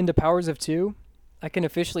who's really into Powers of 2, I can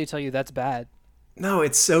officially tell you that's bad. No,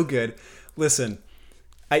 it's so good. Listen,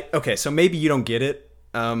 so maybe you don't get it,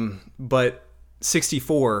 but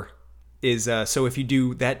 64 is, so if you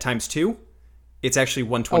do that times 2, it's actually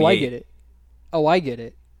 128. Oh, I get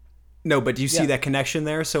it. No, but do you see that connection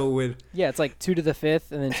there? So it would... Yeah, it's like 2 to the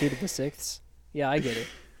 5th and then 2 to the 6th. Yeah, I get it.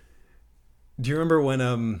 Do you remember when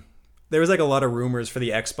there was like a lot of rumors for the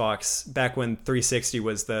Xbox back when 360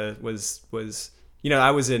 was I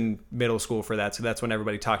was in middle school for that, so that's when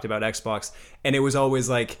everybody talked about Xbox, and it was always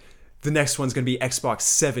like the next one's going to be Xbox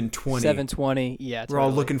 720. 720, yeah. We're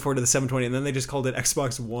all looking forward to the 720, and then they just called it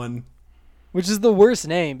Xbox One. Which is the worst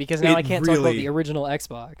name, because now I can't talk about the original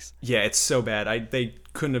Xbox. Yeah, it's so bad. They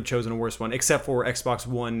couldn't have chosen a worse one, except for Xbox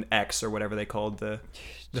One X, or whatever they called the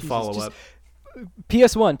follow-up.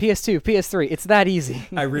 PS1, PS2, PS3, it's that easy.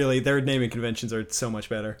 Their naming conventions are so much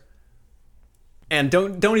better. And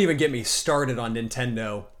don't even get me started on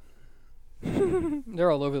Nintendo.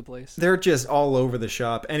 They're all over the place. They're just all over the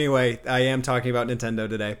shop. Anyway, I am talking about Nintendo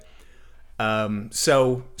today.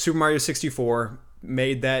 So Super Mario 64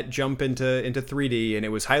 made that jump into 3D, and it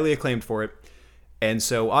was highly acclaimed for it. And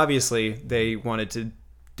so obviously they wanted to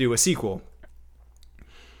do a sequel.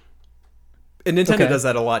 And Nintendo does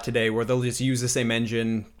that a lot today, where they'll just use the same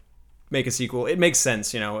engine, make a sequel. It makes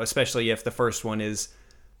sense, especially if the first one is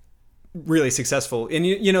really successful. And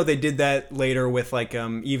they did that later with like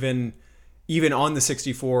even on the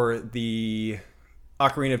 64, the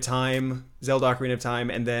Ocarina of Time, Zelda Ocarina of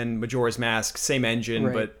Time, and then Majora's Mask, same engine,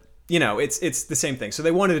 right. But it's the same thing. So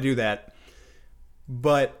they wanted to do that,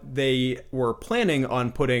 but they were planning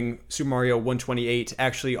on putting Super Mario 128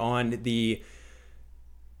 actually on the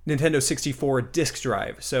Nintendo 64 disk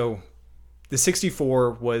drive. So the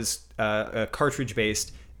 64 was a cartridge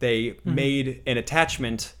based. They made an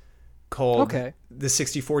attachment called the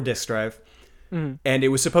 64 disk drive, and it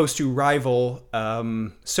was supposed to rival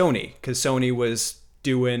Sony, because Sony was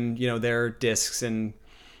doing their discs, and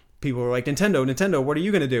people were like, Nintendo, what are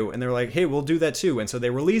you gonna do? And they're like, hey, we'll do that too. And so they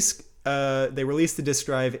released the disk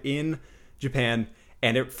drive in Japan,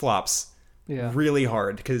 and it flops really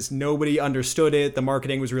hard because nobody understood it. The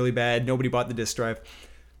marketing was really bad. Nobody bought the disk drive.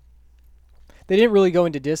 They didn't really go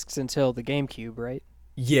into discs until the GameCube, right?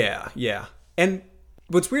 Yeah. And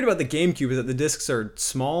what's weird about the GameCube is that the discs are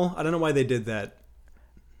small. I don't know why they did that.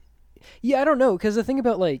 Yeah, I don't know, because the thing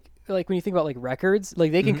about like when you think about like records,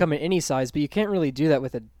 like they can come in any size, but you can't really do that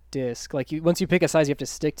with a disc. Like once you pick a size, you have to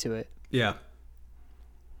stick to it. Yeah.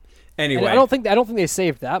 Anyway, and I don't think they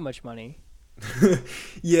saved that much money.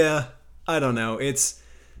 Yeah, I don't know.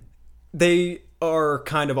 They are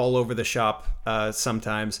kind of all over the shop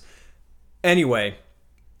sometimes. Anyway,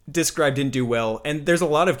 Disk Drive didn't do well, and there's a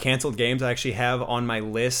lot of canceled games I actually have on my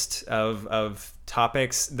list of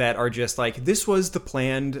topics that are just like, this was the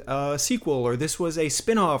planned sequel, or this was a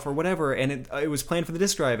spin-off or whatever, and it was planned for the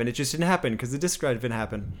Disk Drive and it just didn't happen because the Disk Drive didn't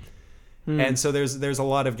happen. And so there's a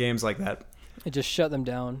lot of games like that. It just shut them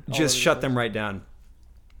down. Just shut them right down.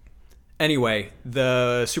 Anyway,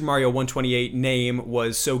 the Super Mario 128 name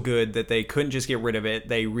was so good that they couldn't just get rid of it.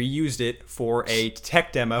 They reused it for a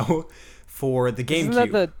tech demo for the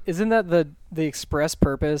GameCube. Isn't that the express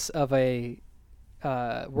purpose of a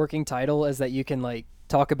working title, is that you can like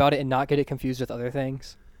talk about it and not get it confused with other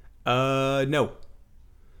things? No.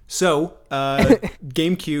 So,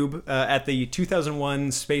 GameCube at the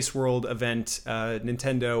 2001 Space World event,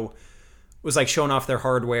 Nintendo was like showing off their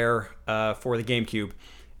hardware for the GameCube.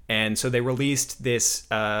 And so they released this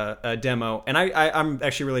demo. And I'm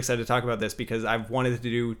actually really excited to talk about this because I've wanted to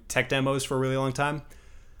do tech demos for a really long time.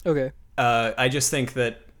 Okay. I just think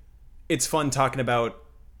that it's fun talking about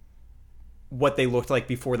what they looked like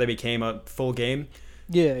before they became a full game.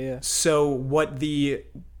 Yeah. So what the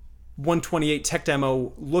 128 tech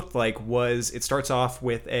demo looked like was, it starts off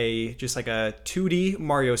with just like a 2D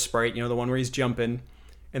Mario sprite, the one where he's jumping,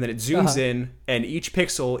 and then it zooms in, and each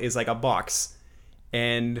pixel is like a box.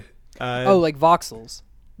 And like voxels.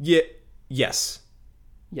 Yeah. Yes.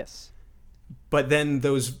 But then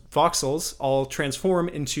those voxels all transform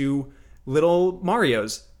into little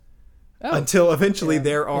Marios. Until eventually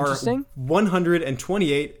there are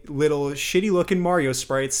 128 little shitty looking Mario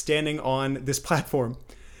sprites standing on this platform.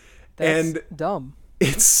 That's dumb.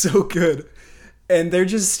 It's so good. And they're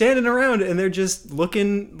just standing around and they're just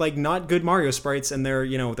looking like not good Mario sprites, and they're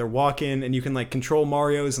walking, and you can like control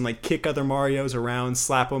Marios and like kick other Marios around,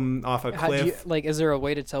 slap them off a cliff. Is there a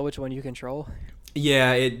way to tell which one you control?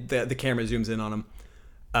 Yeah, the camera zooms in on them.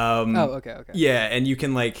 Okay. Yeah, and you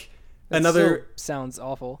can like that still sounds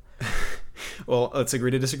awful. Well, let's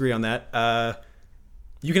agree to disagree on that.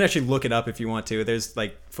 You can actually look it up if you want to. There's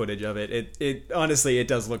like footage of it. It honestly, it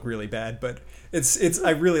does look really bad, but it's I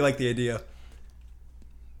really like the idea.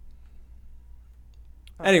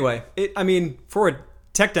 Anyway, for a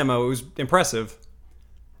tech demo, it was impressive.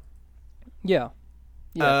 Yeah,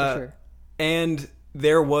 for sure. And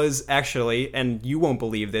there was actually, and you won't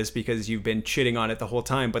believe this because you've been shitting on it the whole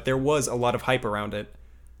time, but there was a lot of hype around it.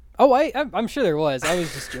 Oh, I'm sure there was. I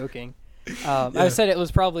was just joking. I said it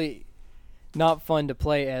was probably not fun to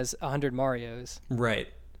play as 100 Marios. Right.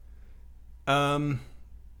 Well,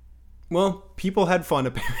 people had fun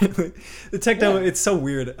apparently. The tech demo, it's so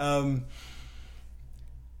weird.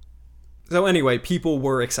 So anyway, people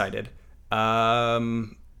were excited.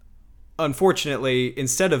 Unfortunately,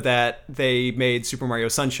 instead of that, they made Super Mario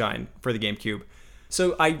Sunshine for the GameCube.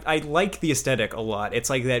 So I like the aesthetic a lot. It's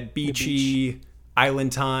like that beachy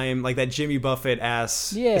island time, like that Jimmy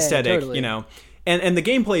Buffett-ass aesthetic, totally. And the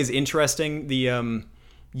gameplay is interesting.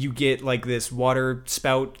 You get like this water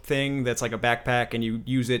spout thing that's like a backpack, and you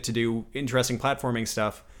use it to do interesting platforming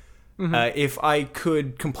stuff. Mm-hmm. If I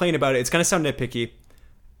could complain about it, it's going to sound nitpicky.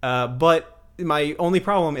 But my only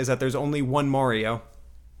problem is that there's only one Mario.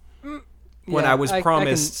 When I was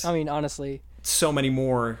promised, honestly, so many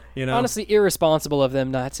more. Honestly, irresponsible of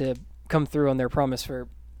them not to come through on their promise for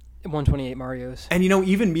 128 Marios. And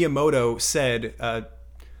even Miyamoto said,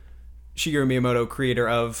 Shigeru Miyamoto, creator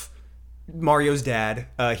of Mario's dad,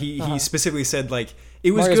 he specifically said like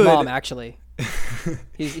it was Mario's good. Mom, actually,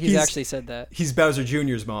 he's actually said that. He's Bowser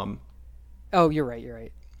Jr.'s mom. Oh, you're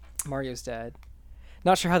right. Mario's dad.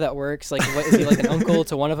 Not sure how that works. Like, what, is he like an uncle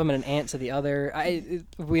to one of them and an aunt to the other?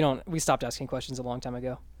 We stopped asking questions a long time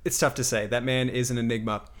ago. It's tough to say. That man is an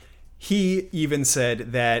enigma. He even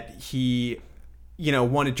said that he,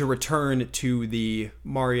 wanted to return to the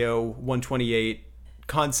Mario 128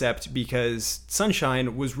 concept because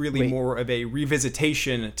Sunshine was really more of a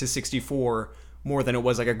revisitation to 64 more than it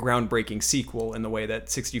was like a groundbreaking sequel in the way that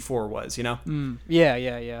 64 was, Yeah.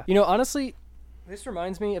 Honestly, this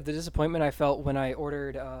reminds me of the disappointment I felt when I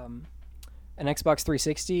ordered an Xbox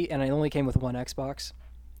 360 and I only came with one Xbox.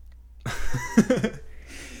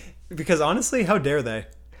 Because honestly, how dare they?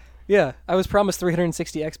 Yeah, I was promised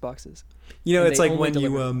 360 Xboxes. It's like when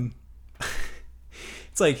you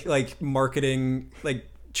it's like marketing like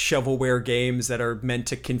shovelware games that are meant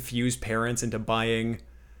to confuse parents into buying,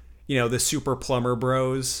 the Super Plumber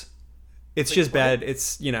Bros. It's just bad.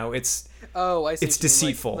 It's it's I see. It's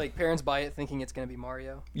deceitful. Like parents buy it thinking it's gonna be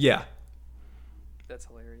Mario. Yeah. That's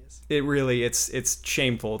hilarious. It really it's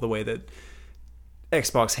shameful the way that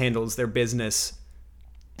Xbox handles their business.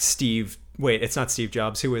 It's not Steve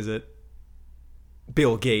Jobs. Who is it?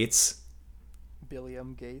 Bill Gates.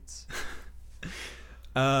 Billiam Gates.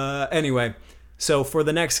 Anyway, So for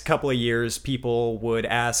the next couple of years, people would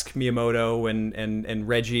ask Miyamoto and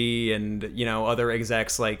Reggie and other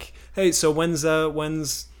execs like, hey, so when's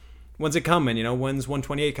it coming? When's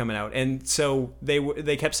 128 coming out? And so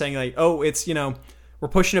they kept saying like, oh, it's we're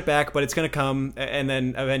pushing it back, but it's gonna come. And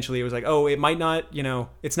then eventually it was like, oh, it might not,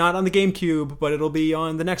 it's not on the GameCube, but it'll be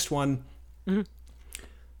on the next one. Mm-hmm.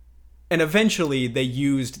 And eventually they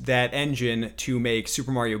used that engine to make Super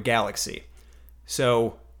Mario Galaxy.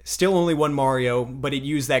 So still only one Mario, but it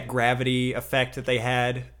used that gravity effect that they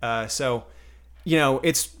had. So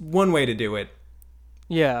it's one way to do it.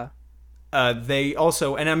 Yeah. They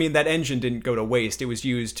also, and I mean, that engine didn't go to waste. It was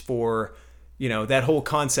used for, that whole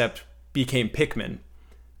concept became Pikmin,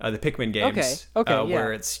 the Pikmin games. Okay. Yeah.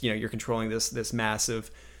 Where it's, you're controlling this massive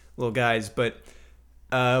little guys. But,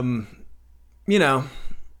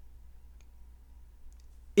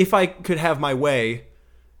 if I could have my way,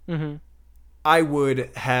 mm-hmm. I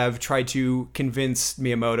would have tried to convince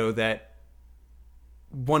Miyamoto that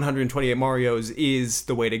 128 Marios is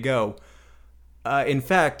the way to go. In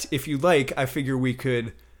fact, if you like, I figure we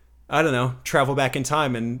could, I don't know, travel back in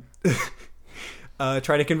time and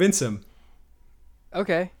try to convince him.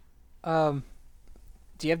 Okay. Do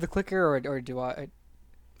you have the clicker or do I?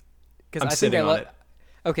 I'm sitting on it.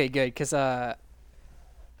 Okay, good. Because I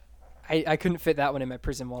couldn't fit that one in my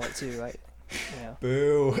Prism wallet too.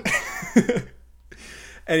 Boo.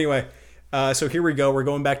 Anyway, so here we go. We're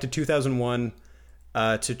going back to 2001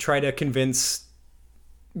 to try to convince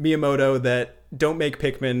Miyamoto that don't make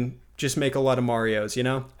Pikmin, just make a lot of Marios,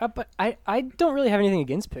 But I don't really have anything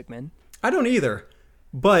against Pikmin. I don't either,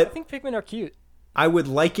 but I think Pikmin are cute. I would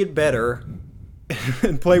like it better,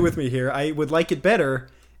 and play with me here, I would like it better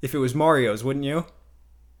if it was Mario's, wouldn't you?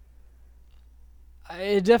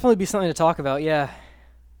 It'd definitely be something to talk about, yeah.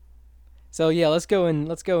 So yeah, let's go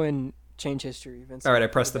and change history. Vince. All right, I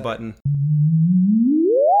pressed the button.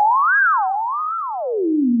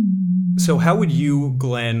 So how would you,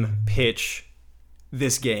 Glenn, pitch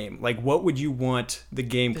this game? Like, what would you want the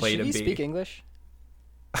gameplay to be? Does Shiggy speak English?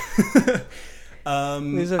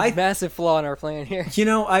 There's a massive flaw in our plan here.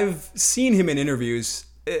 I've seen him in interviews.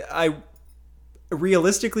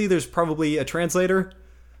 Realistically, there's probably a translator.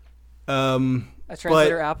 A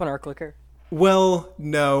translator app on our clicker? Well,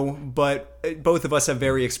 no, but both of us have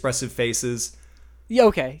very expressive faces. Yeah,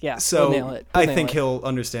 okay, yeah. So we'll nail it. I think he'll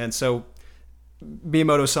understand. So,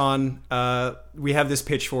 Miyamoto-san, we have this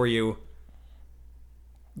pitch for you.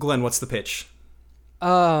 Glenn, what's the pitch?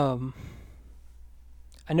 I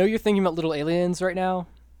know you're thinking about little aliens right now.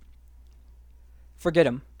 Forget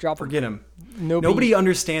them. Drop them. Forget them. Nobody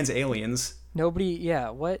understands aliens. Nobody. Yeah.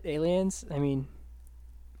 What aliens? I mean,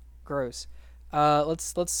 gross.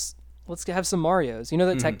 Let's have some Marios. You know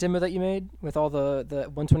that tech demo that you made with all the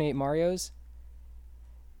 128 Marios?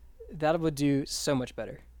 That would do so much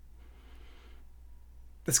better.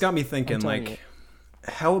 It's got me thinking, like,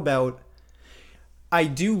 how about... I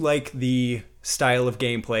do like the style of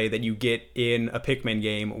gameplay that you get in a Pikmin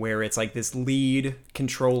game where it's like this lead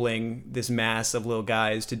controlling this mass of little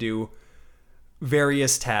guys to do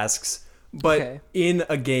various tasks. But in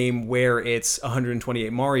a game where it's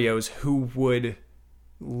 128 Marios, who would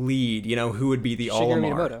lead? Who would be the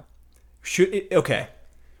Olimar? Okay.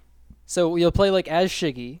 So you'll play like as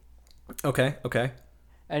Shiggy. Okay.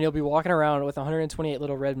 And you'll be walking around with 128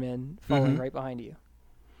 little red men following right behind you.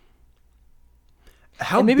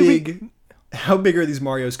 How big are these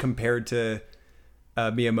Marios compared to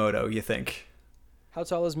Miyamoto, you think? How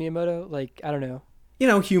tall is Miyamoto? Like, I don't know.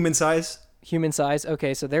 Human size. Human size?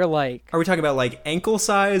 Okay, so they're like... Are we talking about like ankle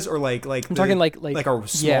size or like I'm talking like a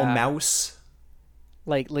small mouse?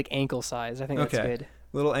 Like ankle size. I think that's good.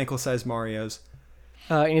 Little ankle size Marios.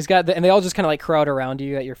 And he's got and they all just kind of like crowd around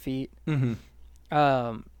you at your feet. Mm-hmm.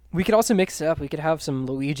 We could also mix it up. We could have some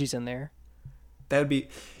Luigis in there. That would be...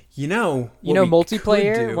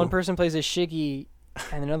 multiplayer. One person plays as Shiggy,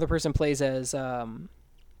 and another person plays as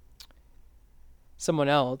someone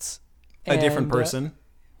else. A different person.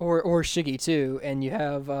 Or Shiggy too, and you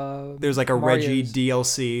have there's like a Mario's. Reggie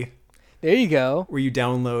DLC. There you go. Where you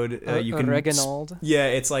download you can Reginald. Yeah,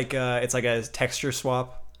 it's like a texture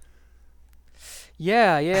swap.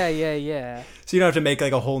 Yeah. So you don't have to make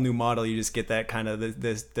like a whole new model. You just get that kind of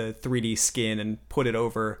the 3D skin and put it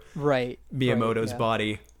over Miyamoto's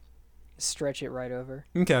body. Stretch it right over.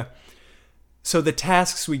 Okay. So the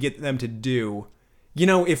tasks we get them to do,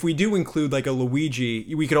 if we do include like a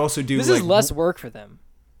Luigi, we could also do this is less work for them.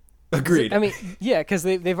 Agreed. I mean, yeah, because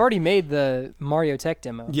they've already made the Mario Tech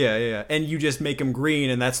demo. Yeah. And you just make them green,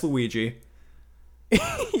 and that's Luigi.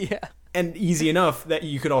 Yeah. And easy enough that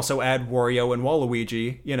you could also add Wario and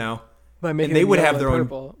Waluigi, By making and they would have their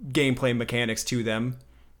purple. own gameplay mechanics to them.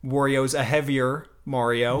 Wario's a heavier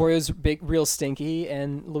Mario. Wario's big, real stinky,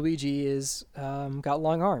 and Luigi is got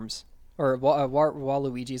long arms. Or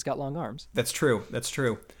Waluigi's got long arms. That's true. That's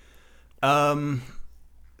true.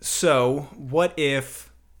 So what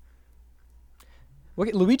if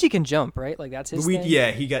Luigi can jump, right? Like that's his thing?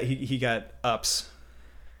 Yeah, he got ups.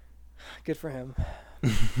 Good for him.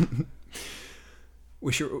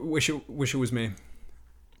 Wish it was me.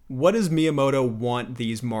 What does Miyamoto want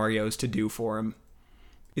these Marios to do for him?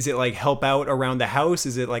 Is it like help out around the house?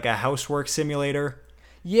 Is it like a housework simulator?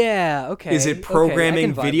 Yeah, okay. Is it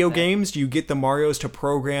programming video games? Do you get the Marios to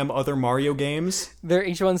program other Mario games? They're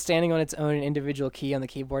each one standing on its own individual key on the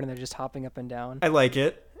keyboard, and they're just hopping up and down. I like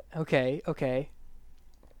it. Okay.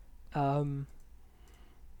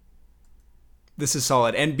 This is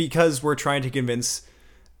solid. And because we're trying to convince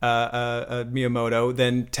Miyamoto,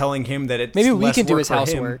 then telling him that it's maybe we less can do work his for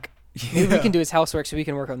housework. him. Maybe we can do his housework so we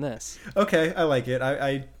can work on this. Okay, I like it.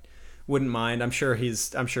 I wouldn't mind. I'm sure he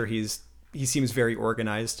seems very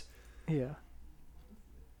organized. Yeah.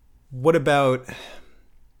 What about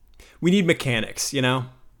we need mechanics, you know?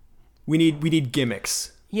 We need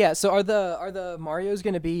gimmicks. Yeah, so are the Marios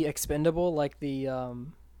going to be expendable like the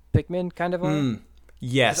Pikmin kind of are?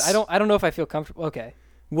 Yes. I don't know if I feel comfortable. Okay.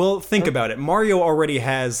 Well, think about it. Mario already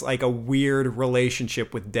has like a weird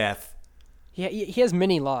relationship with death. Yeah, he has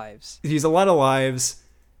many lives. He has a lot of lives.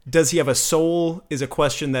 Does he have a soul? Is a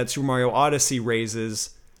question that Super Mario Odyssey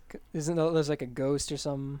raises. Isn't there's like a ghost or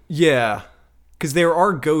something? Yeah, because there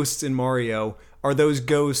are ghosts in Mario. Are those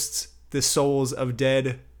ghosts the souls of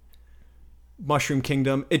dead Mushroom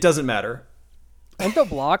Kingdom? It doesn't matter. Aren't the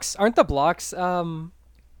blocks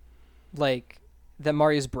like that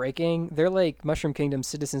Mario's breaking? They're like Mushroom Kingdom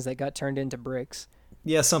citizens that got turned into bricks.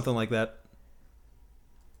 Yeah, something like that.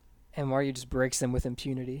 And Mario just breaks them with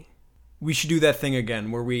impunity. We should do that thing again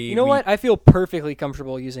where we... You know what? I feel perfectly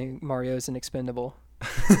comfortable using Mario as an expendable.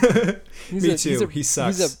 Me too. He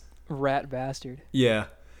sucks. He's a rat bastard. Yeah.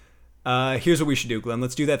 Here's what we should do, Glenn.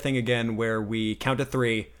 Let's do that thing again where we count to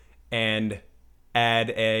 3 and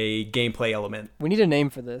add a gameplay element. We need a name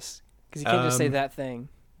for this because you can't just say that thing.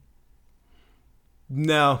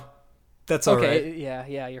 No. That's all right. Okay,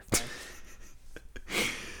 yeah, you're fine.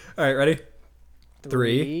 All right, ready?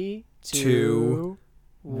 3, 2,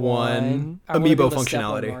 1. Amiibo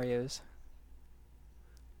functionality. Mario's.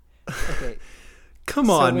 Okay.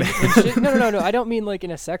 Come on, man. No. I don't mean like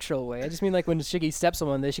in a sexual way. I just mean like when Shiggy steps on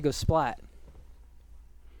one, they should go splat.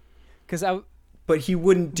 But he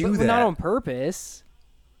wouldn't do that. Not on purpose.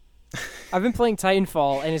 I've been playing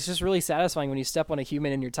Titanfall, and it's just really satisfying when you step on a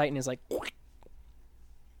human and your Titan is like...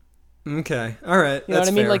 Okay, all right. You know what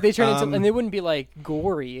I mean? Fair. Like they turn into, and they wouldn't be like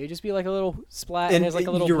gory. It'd just be like a little splat, and there's like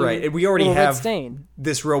a little. You're right. And we already have stain.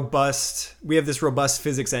 this robust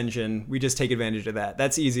physics engine. We just take advantage of that.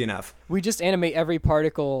 That's easy enough. We just animate every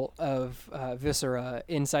particle of viscera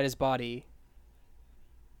inside his body,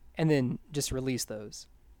 and then just release those.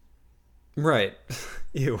 Right.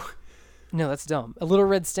 Ew. No, that's dumb. A little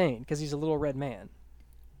red stain because he's a little red man.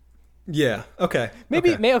 Yeah. Okay.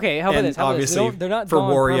 Maybe. Okay. How about this? Obviously, they're not for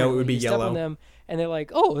Wario, it would be you yellow. Step on them, and they're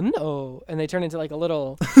like, "Oh no!" And they turn into like a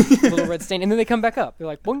little red stain, and then they come back up. They're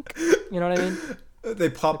like, "Boink!" You know what I mean? They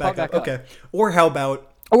pop back up. Okay. Or how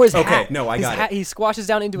about? Or his hat. Okay. No, I got it. He squashes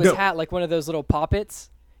down into his hat like one of those little poppets.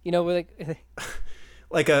 You know, with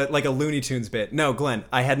like a Looney Tunes bit. No, Glenn,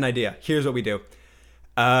 I had an idea. Here's what we do.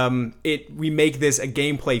 We make this a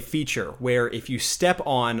gameplay feature where if you step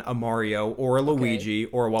on a Mario or a Luigi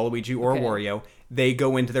or a Waluigi or a Wario, they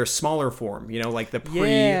go into their smaller form, you know, like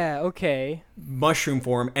the mushroom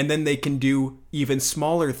form, and then they can do even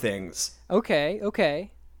smaller things.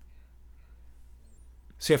 Okay.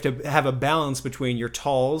 So you have to have a balance between your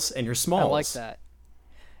talls and your smalls. I like that.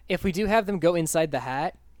 If we do have them go inside the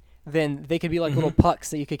hat, then they could be like little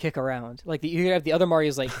pucks that you could kick around. Like you could have the other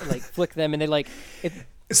Marios like flick them, and they like.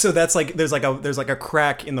 So that's like there's like a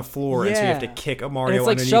crack in the floor, and so you have to kick a Mario. And it's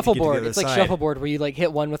like underneath shuffleboard. To get to the other It's like side. shuffleboard where you like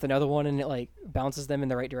hit one with another one, and it like bounces them in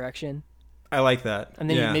the right direction. I like that. And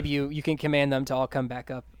then maybe you can command them to all come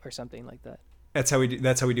back up or something like that. That's how we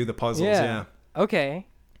do the puzzles. Yeah. Okay.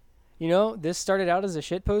 You know, this started out as a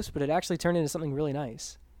shitpost, but it actually turned into something really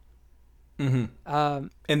nice. Mm-hmm.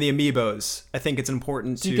 And the amiibos, I think it's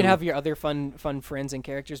important so you can have your other fun friends and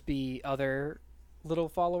characters be other little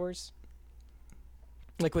followers,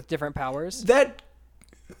 like with different powers. That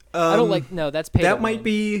I don't like. No, that's pay. That to might win.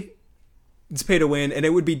 be. It's pay to win, and it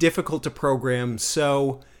would be difficult to program.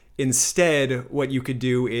 So instead, what you could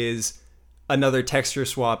do is another texture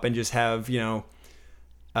swap and just have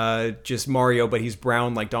just Mario, but he's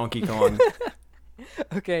brown like Donkey Kong.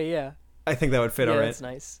 Okay, yeah. I think that would fit all right. That's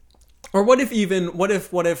nice. Or what if,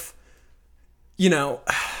 you know,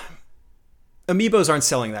 amiibos aren't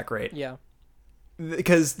selling that great. Yeah.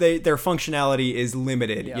 Because their functionality is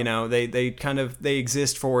limited. Yeah. You know, they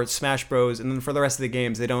exist for Smash Bros. And then for the rest of the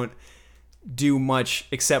games, they don't do much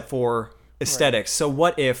except for aesthetics. Right. So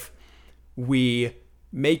what if we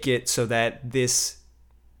make it so that this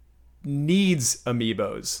needs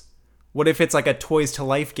amiibos? What if it's like a Toys to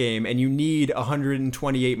Life game and you need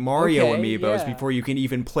 128 Mario amiibos before you can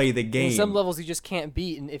even play the game? In some levels you just can't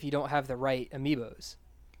beat if you don't have the right amiibos.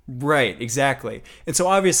 Right, exactly. And so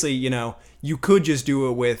obviously, you know, you could just do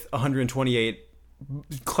it with 128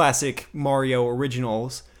 classic Mario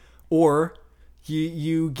originals, or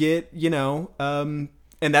you get, you know, and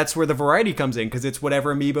that's where the variety comes in, because it's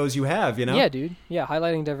whatever amiibos you have, you know? Yeah, dude. Yeah,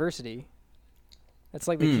 highlighting diversity. That's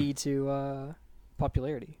like the key to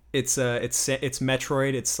popularity. It's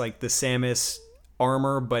Metroid. It's like the Samus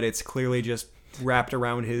armor, but it's clearly just wrapped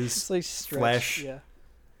around his like flesh. Yeah.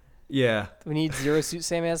 Yeah. We need Zero Suit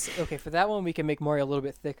Samus. Okay, for that one we can make Mario a little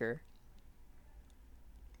bit thicker.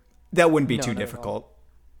 That wouldn't be too difficult.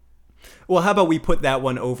 Well, how about we put that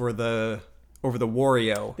one over the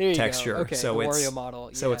Wario texture, okay, so the it's Wario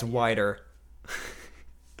model. So it's wider.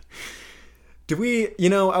 Do we? You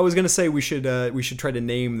know, I was gonna say we should try to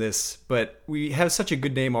name this, but we have such a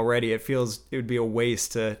good name already. It feels it would be a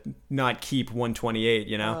waste to not keep 128.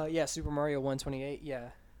 You know? Yeah, Super Mario 128.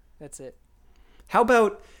 Yeah, that's it. How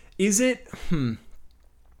about? Is it?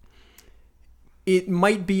 It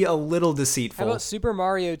might be a little deceitful. How about Super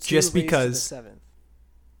Mario 2 just because to the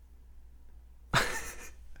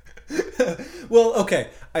 7th? Well, okay.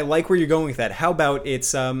 I like where you're going with that. How about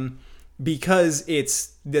it's because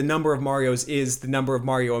it's the number of Marios is the number of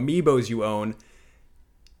Mario amiibos you own,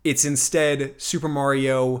 it's instead Super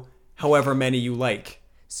Mario however many you like.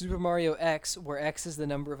 Super Mario X, where X is the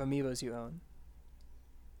number of amiibos you own.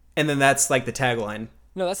 And then that's like the tagline.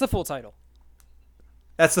 No, that's the full title.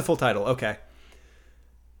 That's the full title. Okay.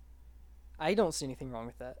 I don't see anything wrong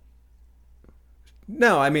with that.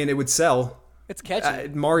 No, I mean, it would sell. It's catchy.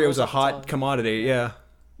 Mario's a hot commodity. Yeah.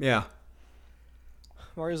 Yeah.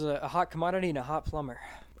 Mario's a hot commodity and a hot plumber.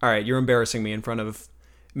 All right, you're embarrassing me in front of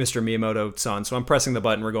Mr. Miyamoto-san, so I'm pressing the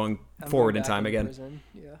button. We're going forward in time again. Prison.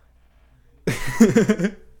 Yeah.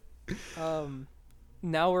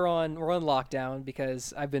 Now we're on lockdown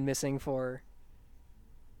because I've been missing for.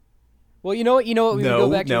 Well, you know what? We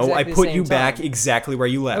go back to exactly I put you time. back exactly where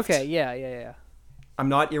you left. Okay, yeah. I'm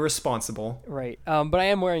not irresponsible. Right. But I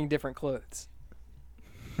am wearing different clothes.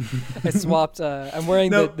 I swapped. I'm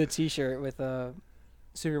wearing the T-shirt with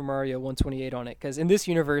Super Mario 128 on it because in this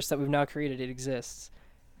universe that we've now created, it exists.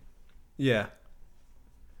 Yeah.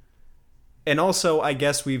 And also, I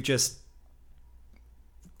guess we've just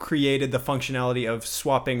created the functionality of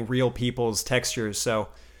swapping real people's textures, so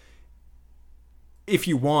if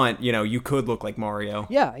you want, you could look like Mario.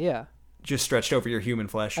 Yeah. Just stretched over your human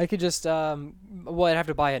flesh. I could just, I'd have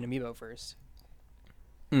to buy an amiibo first.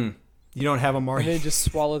 You don't have a Mario? And then just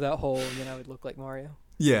swallow that whole, and then I would look like Mario.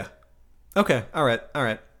 Yeah. Okay. All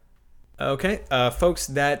right. Okay, folks,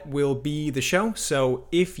 that will be the show. So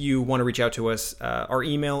if you want to reach out to us, our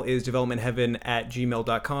email is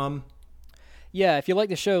developmentheaven@gmail.com. Yeah, if you like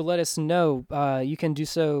the show, let us know. You can do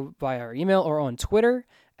so via our email or on Twitter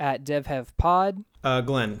 @DevHevPod.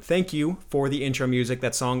 Glenn, thank you for the intro music.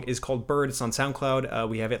 That song is called Bird. It's on SoundCloud.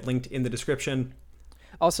 We have it linked in the description.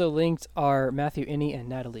 Also linked are Matthew Inney and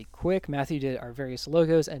Natalie Quick. Matthew did our various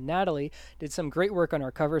logos, and Natalie did some great work on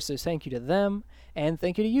our cover, so thank you to them, and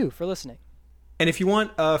thank you to you for listening. And if you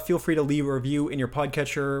want, feel free to leave a review in your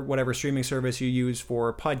podcatcher, whatever streaming service you use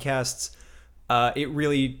for podcasts. It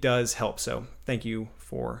really does help, so thank you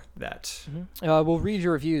for that. Mm-hmm. We'll read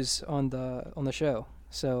your reviews on the show,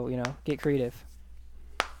 so, get creative.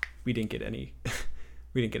 We didn't get any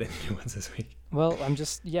new ones this week. Well,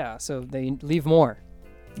 so they leave more.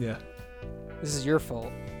 Yeah. This is your fault.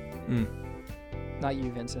 Not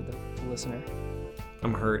you, Vincent, the listener.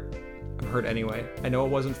 I'm hurt anyway. I know it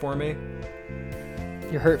wasn't for me.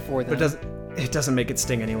 You're hurt for them. But it doesn't make it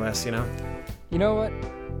sting any less, You know what?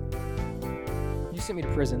 You sent me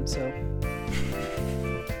to prison, so.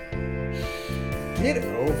 Get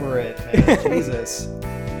over it, man. Jesus.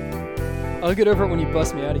 I'll get over it when you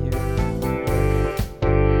bust me out of here.